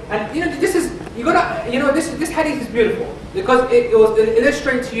way, and you know, this is, you gotta, you know, this hadith is beautiful, because it will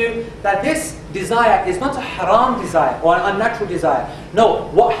illustrate to you that this desire is not a haram desire, or an unnatural desire. No,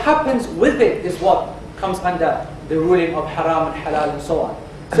 what happens with it is what comes under the ruling of haram and halal and so on.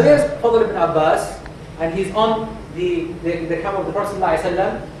 So there's Fadl ibn Abbas, and he's on the camel of the Prophet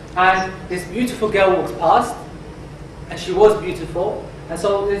ﷺ, and this beautiful girl walks past, and she was beautiful, and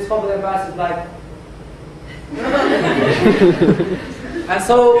so this Fadl ibn Abbas is like, and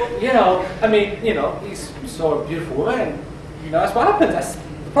so, you know, I mean, you know, he saw a beautiful woman, you know, that's what happens, that's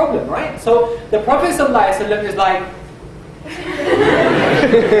the problem, right? So the Prophet ﷺ is like,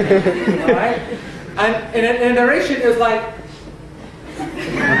 right? And in a narration it was like,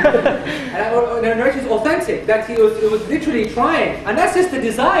 and the narration is authentic, that it was literally trying, and that's just the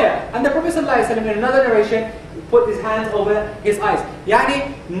desire. And the Prophet ﷺ in another narration put his hands over his eyes.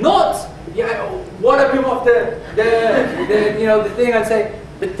 Yani, not what up him off the you know, the thing and say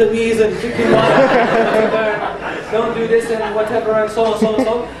the tamiz and don't do this and whatever and so on, so on,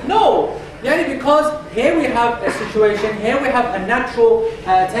 so on. No, yani, because here we have a situation, here we have a natural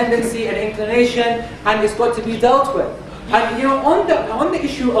tendency and inclination, and it's got to be dealt with. And you know, on the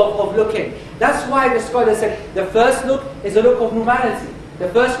issue of looking, that's why the scholar said the first look is a look of normality. The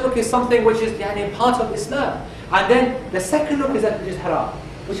first look is something which is part of Islam. And then the second look is that which is haram.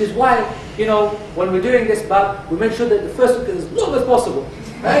 Which is why, you know, when we're doing this bab, we make sure that the first look is as long as possible.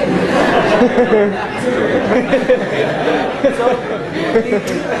 Right?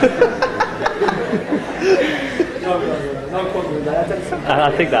 No problem with that.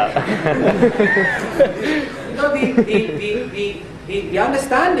 I think that. You know, the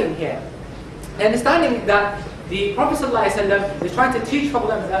understanding here, the understanding that the Prophet ﷺ is trying to teach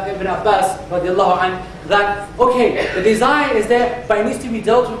Ibn Abbas radiallahu anh, that, okay, the desire is there, but it needs to be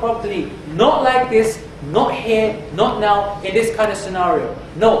dealt with properly. Not like this, not here, not now, in this kind of scenario.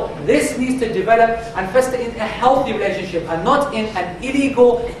 No, this needs to develop and fester in a healthy relationship and not in an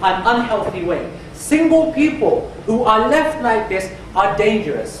illegal and unhealthy way. Single people who are left like this are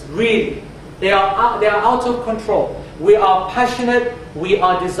dangerous, really. They are out of control. We are passionate, we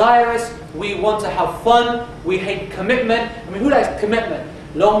are desirous, we want to have fun, we hate commitment. I mean, who likes commitment?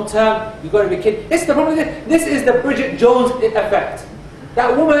 Long term, you've got to be kid. This is the problem. This is the Bridget Jones effect.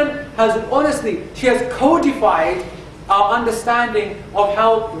 That woman has, honestly, she has codified our understanding of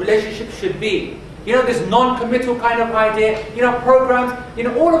how relationships should be. You know, this non-committal kind of idea, you know, programs, you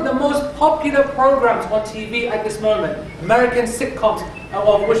know, all of the most popular programs on TV at this moment, American sitcoms,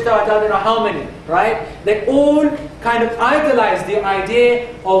 of which there are I don't know how many, right? They all kind of idolize the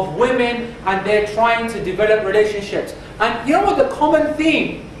idea of women and they're trying to develop relationships. And you know what the common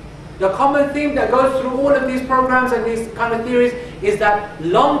theme that goes through all of these programs and these kind of theories is that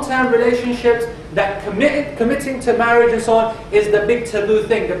long-term relationships, that committing to marriage and so on is the big taboo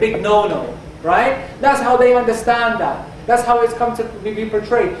thing, the big no-no, right? That's how they understand that. That's how it's come to be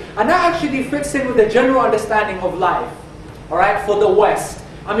portrayed. And that actually fits in with the general understanding of life, all right, for the West.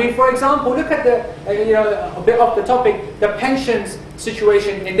 I mean, for example, look at the, you know, a bit off the topic, the pensions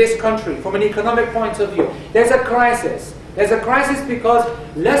situation in this country from an economic point of view. There's a crisis. There's a crisis because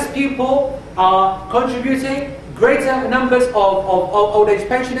less people are contributing, greater numbers of old age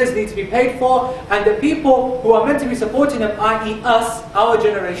pensioners need to be paid for, and the people who are meant to be supporting them, i.e. us, our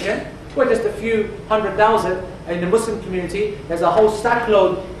generation, we're just a few 100,000 in the Muslim community, there's a whole stack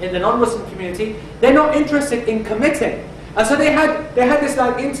load in the non-Muslim community, they're not interested in committing. And so they had this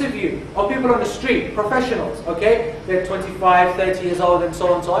like interview of people on the street, professionals, okay? They're 25, 30 years old and so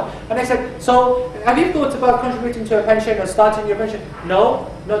on and so on. And they said, so have you thought about contributing to a pension or starting your pension? No,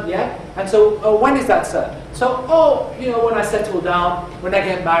 not yet. And so when is that, sir? So, oh, you know, when I settle down, when I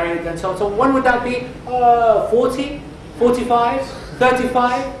get married and so on. So when would that be? 40, 45,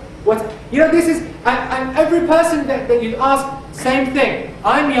 35? What? You know, this is, and every person that you ask, same thing.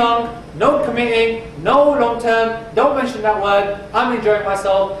 I'm young. No committing, no long term, don't mention that word, I'm enjoying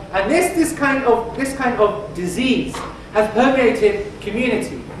myself. And this kind of disease has permeated the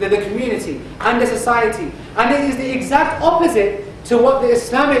community and the society. And it is the exact opposite to what the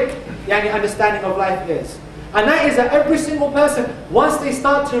Islamic understanding of life is. And that is that every single person, once they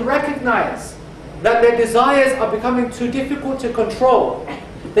start to recognize that their desires are becoming too difficult to control,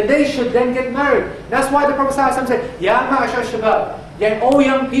 that they should then get married. That's why the Prophet ﷺ said, Ya ma'ashar shabab, O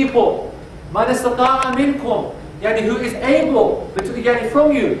young people, man istata'a minkum, who is able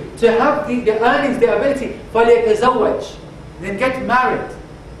from you to have the earnings, the ability, فَلْيَتَزَوَّجْ, then get married.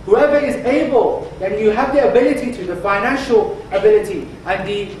 Whoever is able, you have the ability to, the financial ability and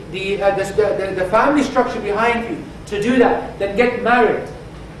the family structure behind you to do that, then get married.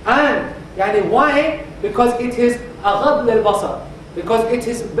 And why? Because it is أَغَضْ لِلْبَصَرِ, because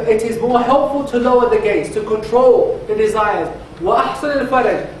it is more helpful to lower the gaze, to control the desires. وَأَحْسَنِ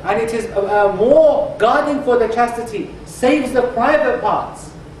الْفَرَجِ, and it is more guarding for the chastity, saves the private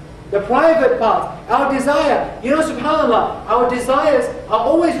parts. The private part, our desire, you know, subhanAllah, our desires are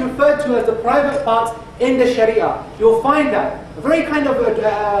always referred to as the private parts in the Sharia. You'll find that a very kind of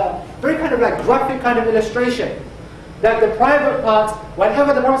like graphic kind of illustration. That the private parts,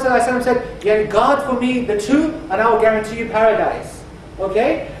 whenever the Prophet ﷺ said, guard for me the two, and I will guarantee you paradise.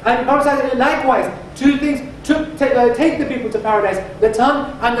 Okay? And the Prophet ﷺ, likewise, two things, take the people to paradise, the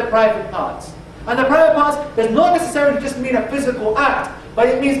tongue and the private parts. And the private parts does not necessarily just mean a physical act, but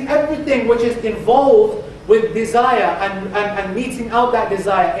it means everything which is involved with desire and meeting out that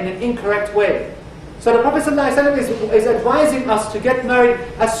desire in an incorrect way. So the Prophet ﷺ is advising us to get married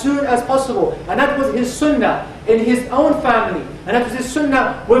as soon as possible. And that was his sunnah in his own family. And that was his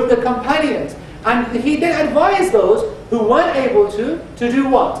sunnah with the companions. And he did advise those who weren't able to do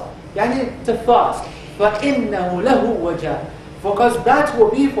what? To fast. فَإِنَّهُ لَهُ وَجَاء, because that will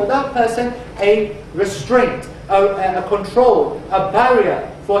be for that person a restraint, a control, a barrier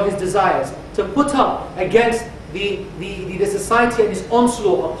for his desires, to put up against the society and his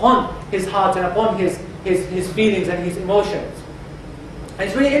onslaught upon his heart and upon his feelings and his emotions. And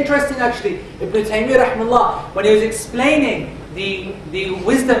it's really interesting actually, Ibn Taymiyyah rahimahullah, when he was explaining the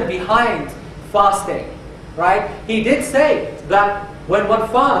wisdom behind fasting, right? He did say that when one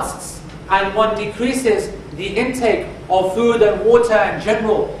fasts and one decreases the intake of food and water in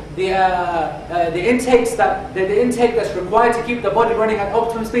general, the intake that's required to keep the body running at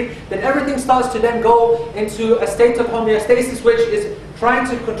optimum speed, then everything starts to then go into a state of homeostasis, which is trying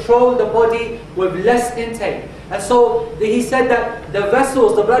to control the body with less intake. And so he said that the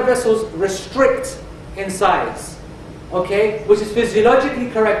vessels, the blood vessels, restrict in size, okay, which is physiologically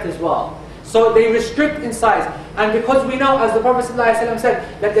correct as well. So they restrict in size, and because we know, as the Prophet ﷺ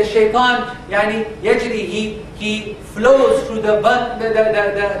said, that the shaitan, he flows through the blood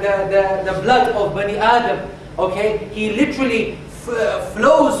of Bani Adam. Okay, he literally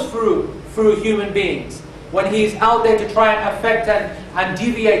flows through human beings when he's out there to try and affect and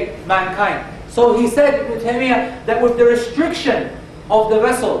deviate mankind. So he said, Ibn Taymiyyah, that with the restriction of the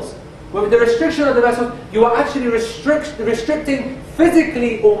vessels, you are actually restricting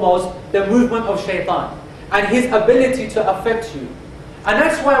physically almost the movement of shaitan and his ability to affect you. And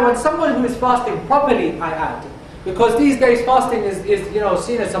that's why when someone who is fasting properly, I add, because these days fasting is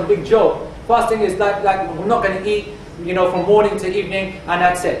seen as some big joke. Fasting is like we're not going to eat, from morning to evening, and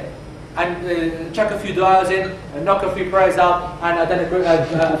that's it. And chuck a few du'as in, and knock a few prayers out, and I've done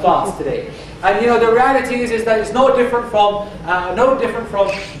a fast today. And the reality is that it's no different from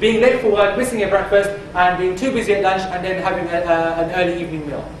being late for work, missing your breakfast, and being too busy at lunch, and then having an early evening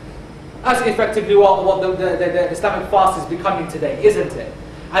meal. That's effectively what the Islamic fast is becoming today, isn't it?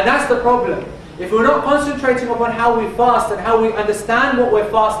 And that's the problem. If we're not concentrating upon how we fast and how we understand what we're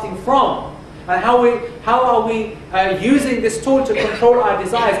fasting from, and how are we using this tool to control our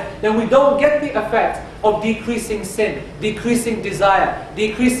desires, then we don't get the effect of decreasing sin, decreasing desire,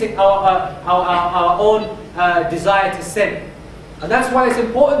 decreasing our own desire to sin. And that's why it's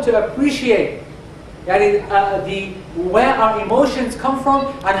important to appreciate where our emotions come from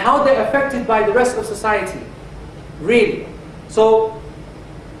and how they're affected by the rest of society. Really. So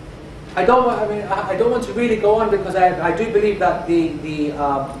I don't want to really go on, because I do believe that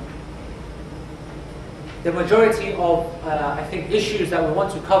the majority of I think issues that we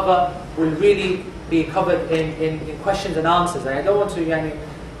want to cover will really be covered in questions and answers. I don't want to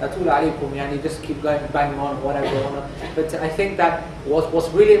just keep going banging on whatever. But I think that what's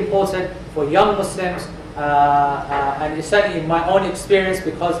really important for young Muslims, and it's certainly in my own experience,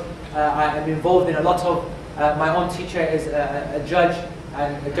 because I'm involved in a lot of my own teacher is a judge,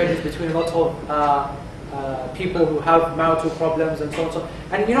 and judges between a lot of people who have marital problems and so on.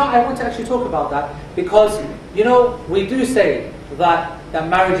 And I want to actually talk about that, because we do say that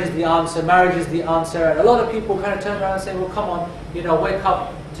marriage is the answer, and a lot of people kind of turn around and say, well, come on, wake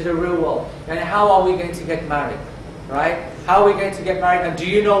up to the real world. And how are we going to get married, right? How are we going to get married? And do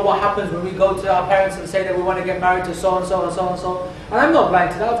you know what happens when we go to our parents and say that we want to get married to so and so and so and so? And I'm not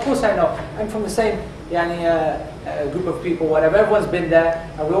blind to that. Of course I know. I'm from the same group of people, whatever. Everyone's been there,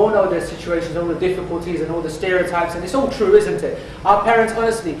 and we all know their situations, all the difficulties and all the stereotypes, and it's all true, isn't it? Our parents,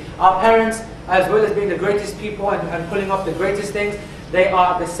 honestly, as well as being the greatest people and pulling off the greatest things, they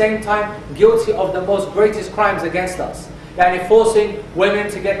are at the same time guilty of the most greatest crimes against us. Forcing women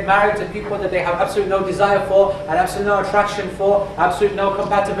to get married to people that they have absolutely no desire for, and absolutely no attraction for, absolutely no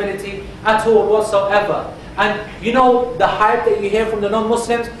compatibility at all whatsoever. And the hype that you hear from the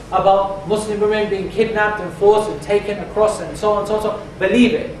non-Muslims about Muslim women being kidnapped and forced and taken across and so on and so on.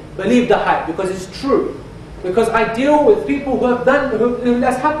 Believe it. Believe the hype, because it's true. Because I deal with people who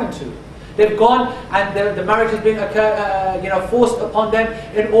that's happened to. They've gone and the marriage has been forced upon them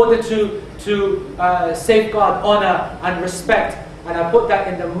in order to safeguard honor and respect. And I put that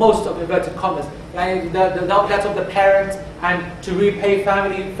in the most of inverted commas. That of the parents, and to repay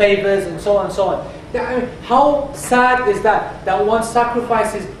family favors and so on and so on. How sad is that one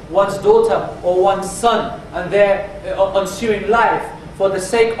sacrifices one's daughter or one's son and their ensuing life for the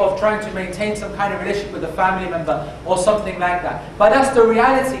sake of trying to maintain some kind of relationship with a family member or something like that. But that's the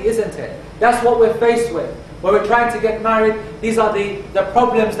reality, isn't it? That's what we're faced with. When we're trying to get married, these are the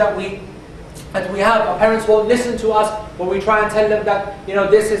problems that we have. Our parents won't listen to us when we try and tell them that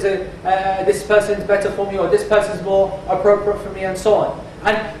this person's better for me, or this person's more appropriate for me, and so on.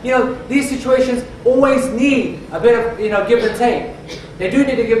 And these situations always need a bit of give and take. They do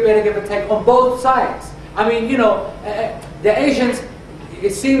need a bit of give and take on both sides. I mean, the Asians,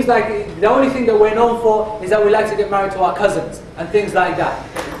 it seems like the only thing that we're known for is that we like to get married to our cousins and things like that.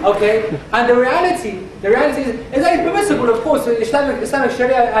 Okay? And the reality is that it's permissible, of course. Islamic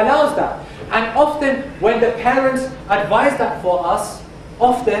Sharia allows that. And often when the parents advise that for us,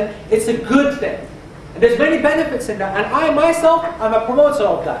 often it's a good thing. And there's many benefits in that. And I myself am a promoter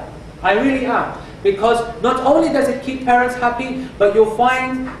of that. I really am. Because not only does it keep parents happy, but you'll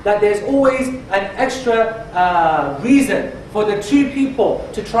find that there's always an extra reason for the two people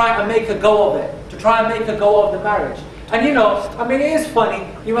to try and make a go of it, to try and make a go of the marriage. And you know, I mean, it is funny.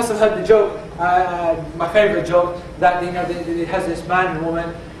 You must have heard the joke, my favorite joke, that you know, it has this man and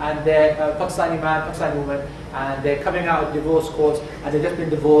woman, and they're Pakistani man, Pakistani woman, and they're coming out of divorce courts, and they've just been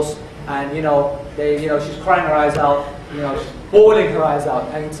divorced, and you know, she's crying her eyes out, you know, she's bawling her eyes out,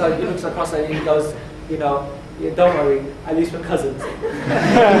 and so he looks across and he goes, you know, yeah, don't worry, at least we're cousins. You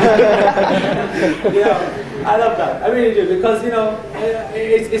know, I love that. I really do, because you know,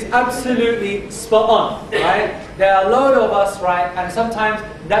 it's absolutely spot on, right? There are a lot of us, right? And sometimes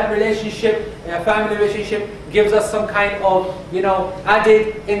that relationship, family relationship, gives us some kind of, you know,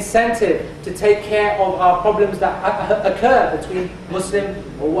 added incentive to take care of our problems that occur between Muslim,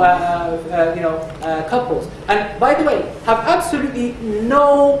 couples. And by the way, have absolutely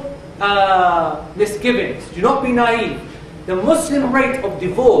no misgivings. Do not be naive. The Muslim rate of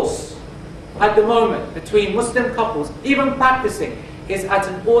divorce at the moment between Muslim couples, even practicing, is at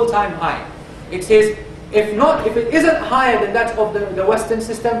an all-time high. It is, if it isn't higher than that of the Western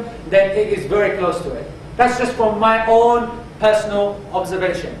system, then it is very close to it. That's just from my own personal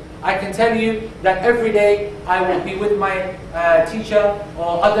observation. I can tell you that every day I will be with my teacher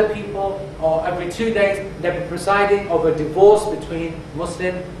or other people, or every 2 days they'll be presiding over divorce between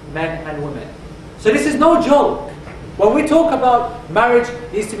Muslim men and women. So this is no joke. When we talk about marriage,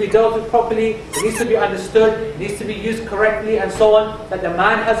 it needs to be dealt with properly, it needs to be understood, it needs to be used correctly and so on, that the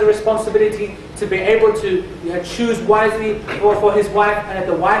man has a responsibility to be able to choose wisely for his wife, and that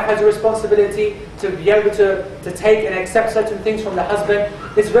the wife has a responsibility to be able to take and accept certain things from the husband.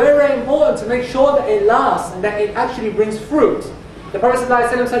 It's very, very important to make sure that it lasts and that it actually brings fruit. The Prophet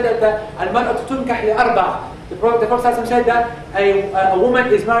ﷺ said that al-mar'atu tunkah li arba'. The Prophet ﷺ said that a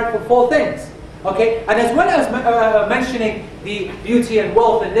woman is married for 4 things. Okay, and as well as mentioning the beauty and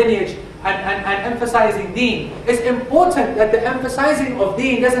wealth and lineage and emphasizing deen, it's important that the emphasizing of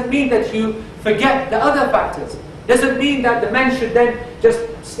deen doesn't mean that you forget the other factors. Doesn't mean that the men should then just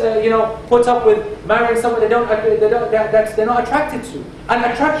put up with marrying someone they're not attracted to. And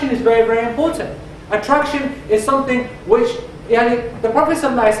attraction is very, very important. Attraction is something which the Prophet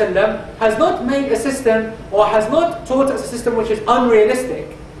ﷺ has not made a system, or has not taught us a system which is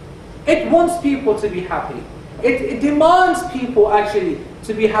unrealistic. It wants people to be happy. It demands people actually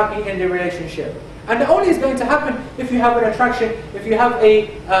to be happy in their relationship. And it only is going to happen if you have an attraction, if you have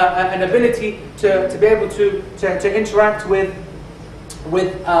an ability to be able to interact with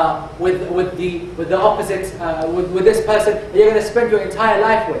the opposite, with this person that you're going to spend your entire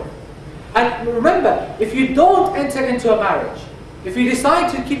life with. And remember, if you don't enter into a marriage, if you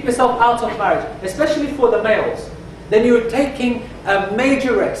decide to keep yourself out of marriage, especially for the males, then you're taking a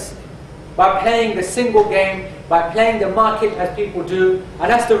major risk by playing the single game, by playing the market as people do,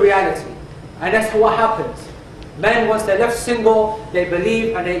 and that's the reality. And that's what happens. Men, once they're left single, they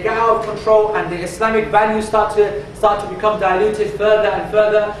believe and they get out of control, and the Islamic values start to become diluted further and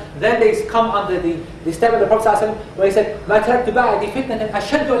further. Then they come under the statement of the Prophet ﷺ, where he said, "مَا تَرَكْتُ بَعْدِي فِتْنَةً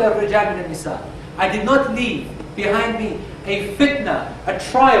أَشَدُّ عَلَى الرِّجَالِ مِنَ النِّسَاءِ." I did not leave behind me a fitna, a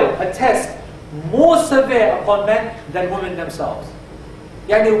trial, a test more severe upon men than women themselves.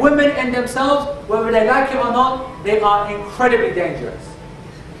 Yani women in themselves, whether they like it or not, they are incredibly dangerous.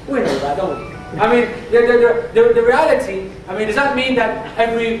 We know that, don't we? I mean, the reality, I mean, does that mean that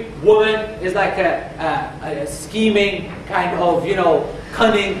every woman is like a scheming, kind of,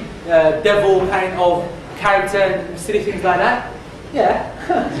 cunning, devil kind of character and silly things like that? Yeah.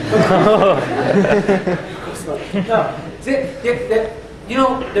 Of course not. No.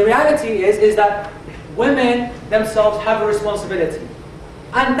 The reality is that women themselves have a responsibility.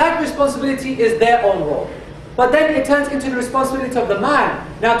 And that responsibility is their own role. But then it turns into the responsibility of the man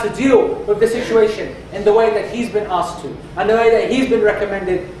now to deal with the situation in the way that he's been asked to, and the way that he's been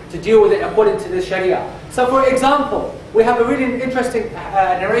recommended to deal with it according to the Sharia. So for example, we have a really interesting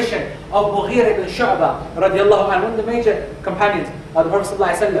narration of Mughira ibn Shu'bah radiallahu anhu, one of the major companions of the Prophet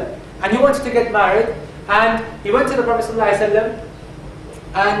ﷺ. And he wanted to get married, and he went to the Prophet ﷺ,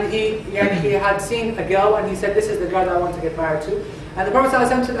 and he had seen a girl, and he said, "This is the girl that I want to get married to." And the Prophet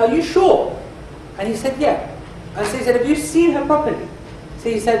ﷺ said, "Are you sure?" And he said, "Yeah." And so he said, "Have you seen her properly?" So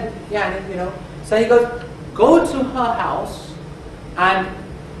he said, "Yeah, So he goes, "Go to her house and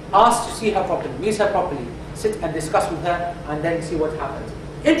ask to see her properly, meet her properly, sit and discuss with her, and then see what happens."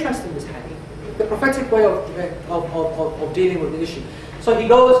 Interesting, this hadith. The prophetic way of dealing with the issue. So he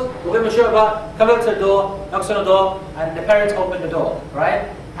goes, comes up to the door, knocks on the door, and the parents open the door, right?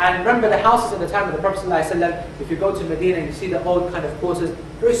 And And remember the houses at the time of the Prophet ﷺ, if you go to Medina and you see the old kind of quarters,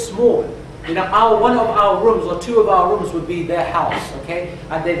 very small. You know, one of our rooms or two of our rooms would be their house, okay?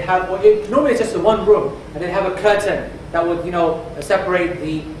 And they'd have, normally it's just one room, and they'd have a curtain that would, you know, separate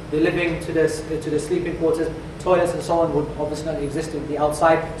the living to the sleeping quarters. Toilets and so on would obviously not exist in the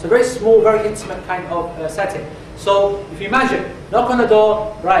outside. So very small, very intimate kind of setting. So if you imagine, knock on the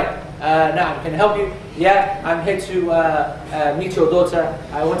door, right, now can I help you? Yeah, I'm here to meet your daughter.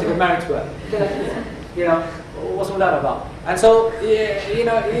 I want to get married to her. You know, what's all that about? And so, you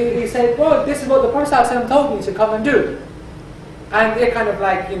know, he said, well, this is what the Prophet ﷺ told me to come and do. And they're kind of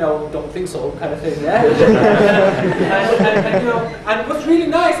like, you know, don't think so kind of thing, yeah? and, you know, and what's really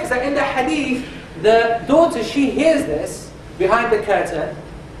nice is that in the hadith, the daughter, she hears this behind the curtain,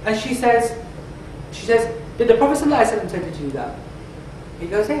 and she says, did the Prophet ﷺ tell you to do that? He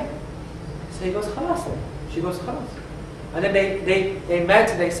goes, yeah. So he goes, khalas then. She goes, khalas. And then they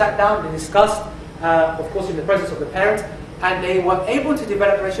met, they sat down, they discussed, of course in the presence of the parents, and they were able to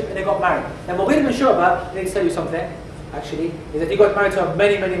develop a relationship and they got married. And Mughir ibn Shu'bah, let me tell you something, actually, is that he got married to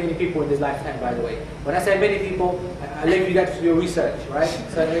many people in his lifetime, by the way. When I say many people, I leave you guys to do your research, right?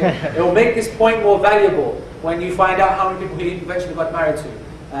 So it will make this point more valuable when you find out how many people he eventually got married to.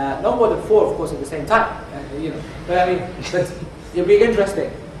 Not more than 4, of course, at the same time, you know. But I mean, but it'll be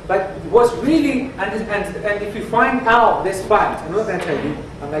interesting. But what's really, and if you find out this fact, I'm not going to tell you,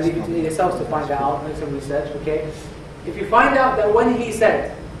 I'm going to leave it to yourselves to find out, make some research, okay? If you find out that when he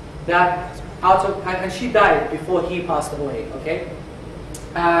said that and she died before he passed away, okay?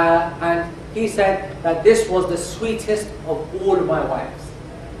 And he said that this was the sweetest of all my wives.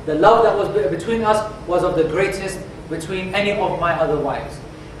 The love that was between us was of the greatest between any of my other wives.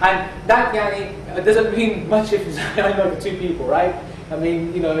 And that doesn't mean much if it's only 2 people, right? I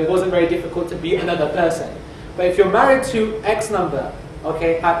mean, you know, it wasn't very difficult to be another person. But if you're married to X number,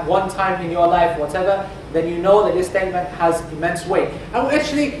 okay, at one time in your life, whatever, then you know that this statement has immense weight. And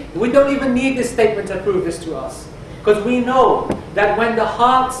actually, we don't even need this statement to prove this to us. Because we know that when the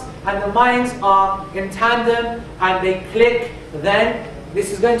hearts and the minds are in tandem and they click, then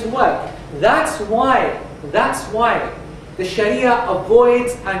this is going to work. That's why the Sharia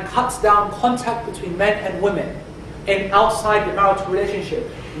avoids and cuts down contact between men and women in outside the marital relationship.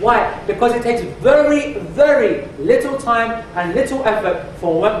 Why? Because it takes very, very little time and little effort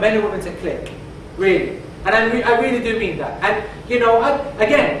for men and women to click. Really. And I really do mean that. And, you know,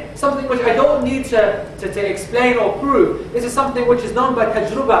 again, something which I don't need to explain or prove. This is something which is known by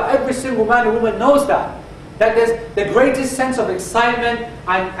tajruba. Every single man and woman knows that. That there's the greatest sense of excitement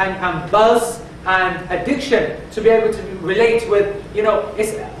and buzz and addiction to be able to relate with, you know,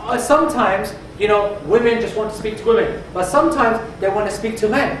 it's sometimes, you know, women just want to speak to women, but sometimes they want to speak to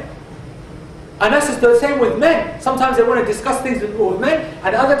men. And that's just the same with men. Sometimes they want to discuss things with men,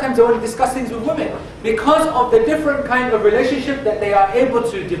 and other times they want to discuss things with women. Because of the different kind of relationship that they are able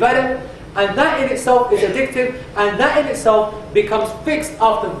to develop, and that in itself is addictive, and that in itself becomes fixed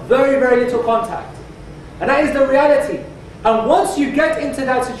after very, very little contact. And that is the reality. And once you get into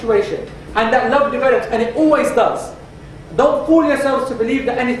that situation, and that love develops, and it always does, don't fool yourselves to believe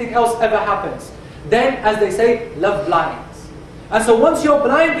that anything else ever happens. Then, as they say, love blinds. And so once you're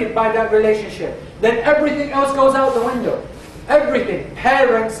blinded by that relationship, then everything else goes out the window. Everything,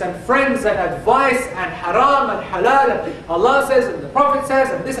 parents and friends and advice and haram and halal and Allah says and the Prophet says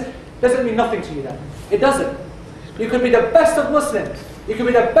and this, doesn't mean nothing to you then. It doesn't. You could be the best of Muslims. You could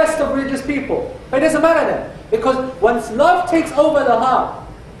be the best of religious people. But it doesn't matter then. Because once love takes over the heart,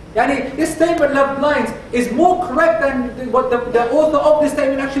 this statement, love blinds, is more correct than what the author of this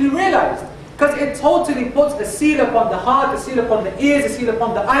statement actually realized. Because it totally puts a seal upon the heart, a seal upon the ears, a seal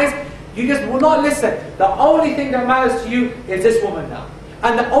upon the eyes. You just will not listen. The only thing that matters to you is this woman now.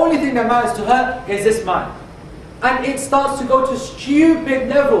 And the only thing that matters to her is this man. And it starts to go to stupid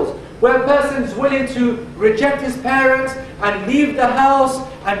levels, where a person is willing to reject his parents and leave the house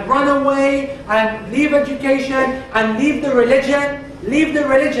and run away and leave education and leave the religion. Leave the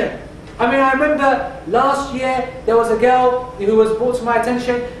religion. I mean, I remember last year there was a girl who was brought to my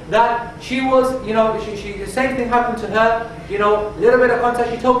attention that she was, you know, the same thing happened to her, you know, a little bit of contact.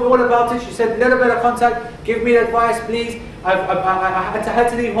 She told me all about it. She said, little bit of contact, give me advice, please. I had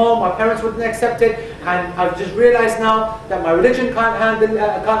to leave home. My parents wouldn't accept it, and I've just realized now that my religion can't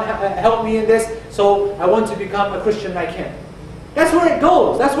help me in this. So I want to become a Christian like him. That's where it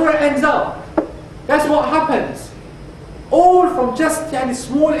goes. That's where it ends up. That's what happens. All from just a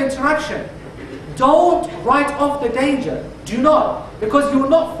small interaction. Don't write off the danger. Do not. Because you will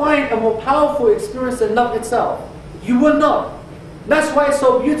not find a more powerful experience than love itself. You will not. That's why it's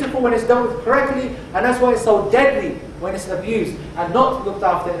so beautiful when it's done with correctly, and that's why it's so deadly when it's abused and not looked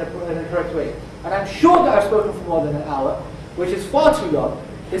after in a correct way. And I'm sure that I've spoken for more than an hour, which is far too long,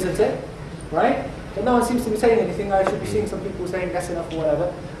 isn't it? Right? But no one seems to be saying anything. I should be seeing some people saying that's enough or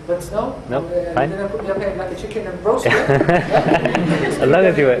whatever. But no, fine. Then I put me up here like a chicken and roast it. As long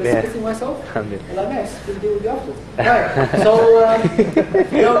as you were there. Splitting myself. Like nice. We'll deal with you afterwards. Right. So,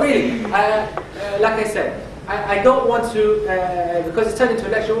 really, like I said, I don't want to, because it's turned into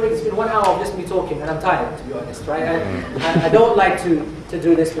a lecture already. It's been 1 hour of just me talking, and I'm tired, to be honest, right? I don't like to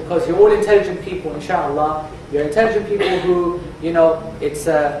do this because you're all intelligent people, inshallah. You're intelligent people who, you know, it's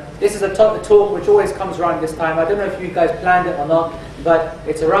this is a talk which always comes around this time. I don't know if you guys planned it or not, but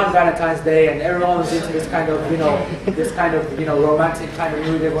it's around Valentine's Day, and everyone's into this kind of, romantic kind of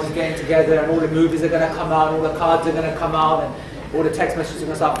mood. Everyone's getting together, and all the movies are going to come out, and all the cards are going to come out, and all the text messages are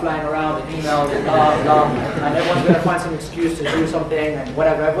going to start flying around, and emails, and blah, blah, and everyone's going to find some excuse to do something, and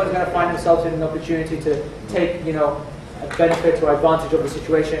whatever. Everyone's going to find themselves in an opportunity to take, a benefit or advantage of the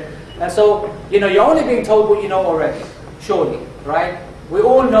situation. And so, you're only being told what you know already, surely, right? We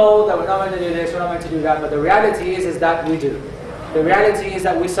all know that we're not meant to do this, we're not meant to do that, but the reality is that we do. The reality is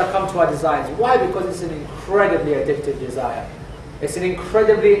that we succumb to our desires. Why? Because it's an incredibly addictive desire. It's an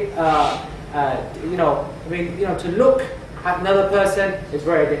incredibly, to look at another person is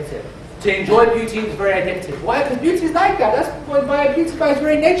very addictive. To enjoy beauty is very addictive. Why? Because beauty is like that. That's why beauty by its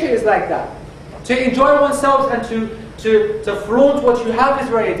very nature is like that. To enjoy oneself and to flaunt what you have is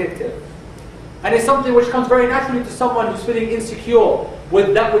very addictive. And it's something which comes very naturally to someone who's feeling insecure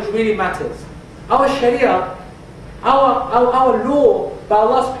with that which really matters. Our Sharia, our law by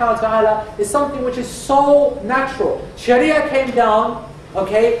Allah subhanahu wa ta'ala is something which is so natural. Sharia came down,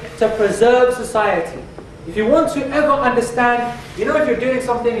 to preserve society. If you want to ever understand, if you're doing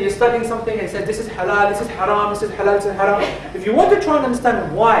something, you're studying something and it says this is halal, this is haram, this is halal, this is haram. If you want to try and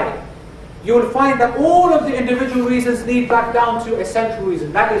understand why, you will find that all of the individual reasons lead back down to a central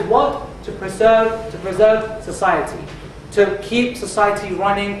reason. That is what? To preserve society. To keep society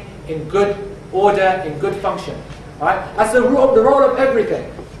running in good order, in good function. Alright? That's the role of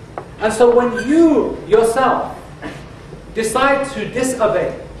everything. And so when you yourself decide to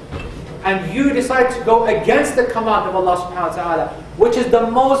disobey, and you decide to go against the command of Allah subhanahu wa ta'ala, which is the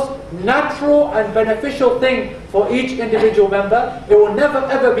most natural and beneficial thing for each individual member, it will never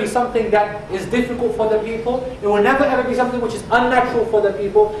ever be something that is difficult for the people. It will never ever be something which is unnatural for the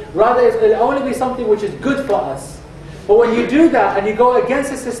people. Rather, it will only be something which is good for us. But when you do that and you go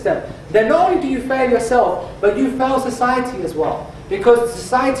against the system, then not only do you fail yourself, but you fail society as well. Because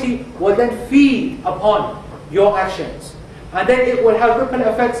society will then feed upon your actions. And then it will have ripple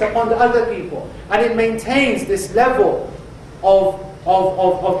effects upon the other people. And it maintains this level of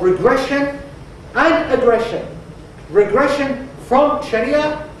regression and aggression. Regression from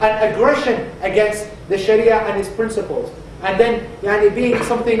Sharia and aggression against the Sharia and its principles. And then being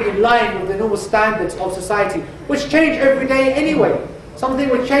something in line with the normal standards of society, which change every day anyway. Something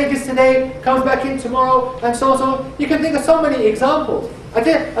which changes today, comes back in tomorrow, and so on. You can think of so many examples. I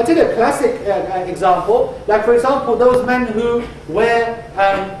did a classic example, like for example, those men who wear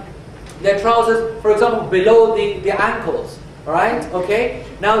their trousers, for example, below the ankles, right? Okay.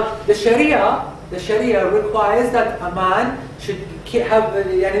 Now the Sharia requires that a man should have,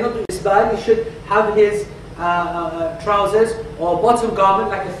 he should have his trousers or bottom garment,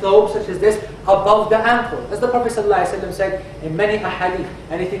 like a thobe such as this, above the ankle. As the Prophet ﷺ said in many ahadith,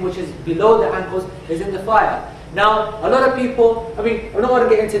 anything which is below the ankles is in the fire. Now, a lot of people, I'm not going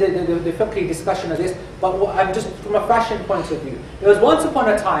to get into the fiqh discussion of this, but I'm just from a fashion point of view. There was once upon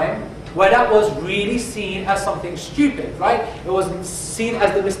a time where that was really seen as something stupid, right? It was seen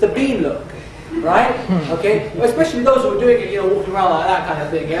as the Mr. Bean look, right? Okay, especially those who were doing it, walking around like that kind of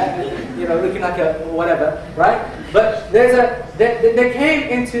thing, yeah, looking like a whatever, right? But they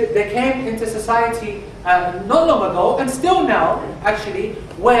came into society not long ago, and still now, actually,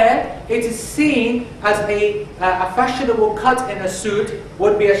 where it is seen as a fashionable cut in a suit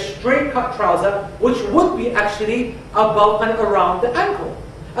would be a straight cut trouser, which would be actually above and around the ankle.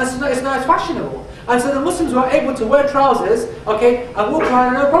 And so it's not as fashionable. And so the Muslims were able to wear trousers, and walk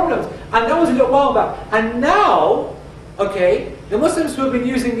around no problems. And that was a little while back. And now, the Muslims who have been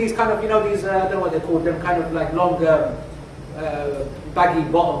using these kind of, these, I don't know what they call them, kind of like long, baggy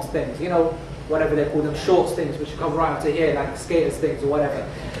bottoms things, whatever they call them, shorts things, which come right up to here, like skaters things or whatever.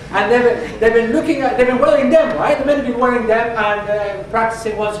 And they've been wearing them, right? The men have been wearing them and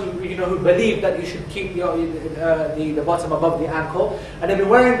practicing ones who believe that you should keep the bottom above the ankle. And they've been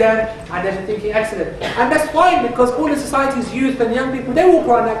wearing them and they've been thinking, excellent. And that's fine, because all the society's youth and young people, they walk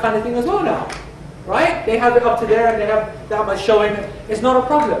around that kind of thing as well now. Right? They have it up to there and they have that much showing. It's not a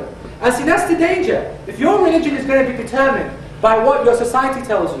problem. And see, that's the danger. If your religion is going to be determined by what your society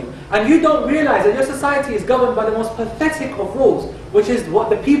tells you, and you don't realize that your society is governed by the most pathetic of rules, which is what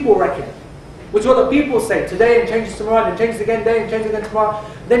the people reckon, which is what the people say, today and changes tomorrow, and changes again today and changes again tomorrow,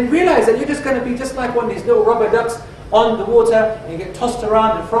 then realize that you're just going to be just like one of these little rubber ducks on the water, and you get tossed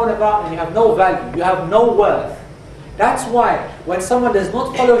around and thrown about, and you have no value, you have no worth. That's why when someone does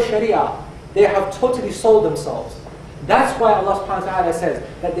not follow Sharia, they have totally sold themselves. That's why Allah subhanahu wa ta'ala says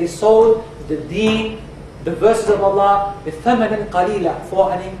that they sold the deen, the verses of Allah, بِثَمَنٍ قَلِيلًا,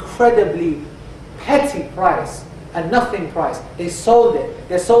 for an incredibly petty price, a nothing price. They sold it.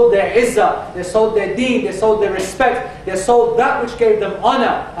 They sold their izzah, they sold their deen, they sold their respect, they sold that which gave them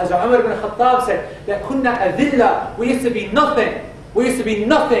honor. As Umar ibn Khattab said, that kunna adilla, we used to be nothing. We used to be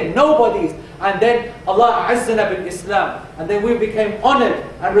nothing, nobodies. And then Allah azzana bil Islam. And then we became honored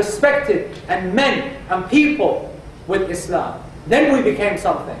and respected and men and people with Islam. Then we became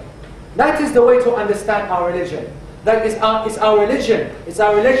something. That is the way to understand our religion. That is it's our religion. It's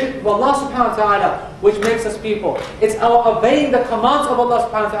our relationship with Allah subhanahu wa ta'ala which makes us people. It's our obeying the commands of Allah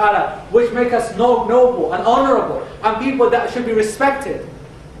subhanahu wa ta'ala which make us noble and honorable and people that should be respected.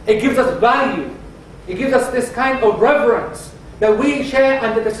 It gives us value. It gives us this kind of reverence that we share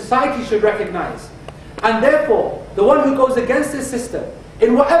and that the society should recognize. And therefore, the one who goes against this system,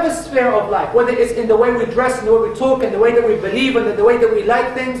 in whatever sphere of life, whether it's in the way we dress, in the way we talk, in the way that we believe, and the way that we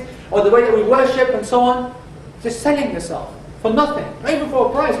like things, or the way that we worship, and so on, just selling yourself for nothing, not even for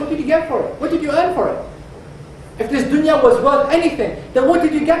a price. What did you get for it? What did you earn for it? If this dunya was worth anything, then what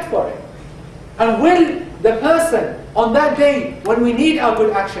did you get for it? And will the person on that day, when we need our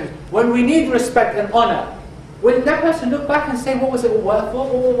good actions, when we need respect and honor, will that person look back and say, what was it worth?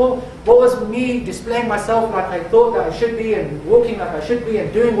 What was me displaying myself like I thought that I should be, and walking like I should be,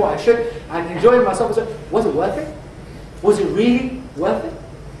 and doing what I should, and enjoying myself? Was it worth it? Was it really worth it?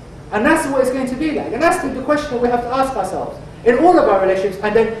 And that's what it's going to be like. And that's the question that we have to ask ourselves in all of our relationships,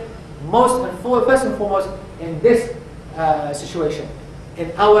 and then first and foremost in this situation,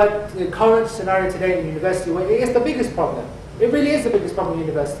 in our current scenario today in university, where it is the biggest problem. It really is the biggest problem in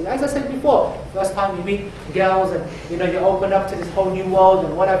university. As I said before, first time you meet girls and you open up to this whole new world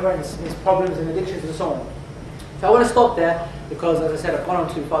and whatever, and its problems and addictions and so on. So I want to stop there because, as I said, I've gone on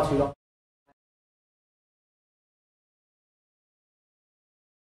far too long.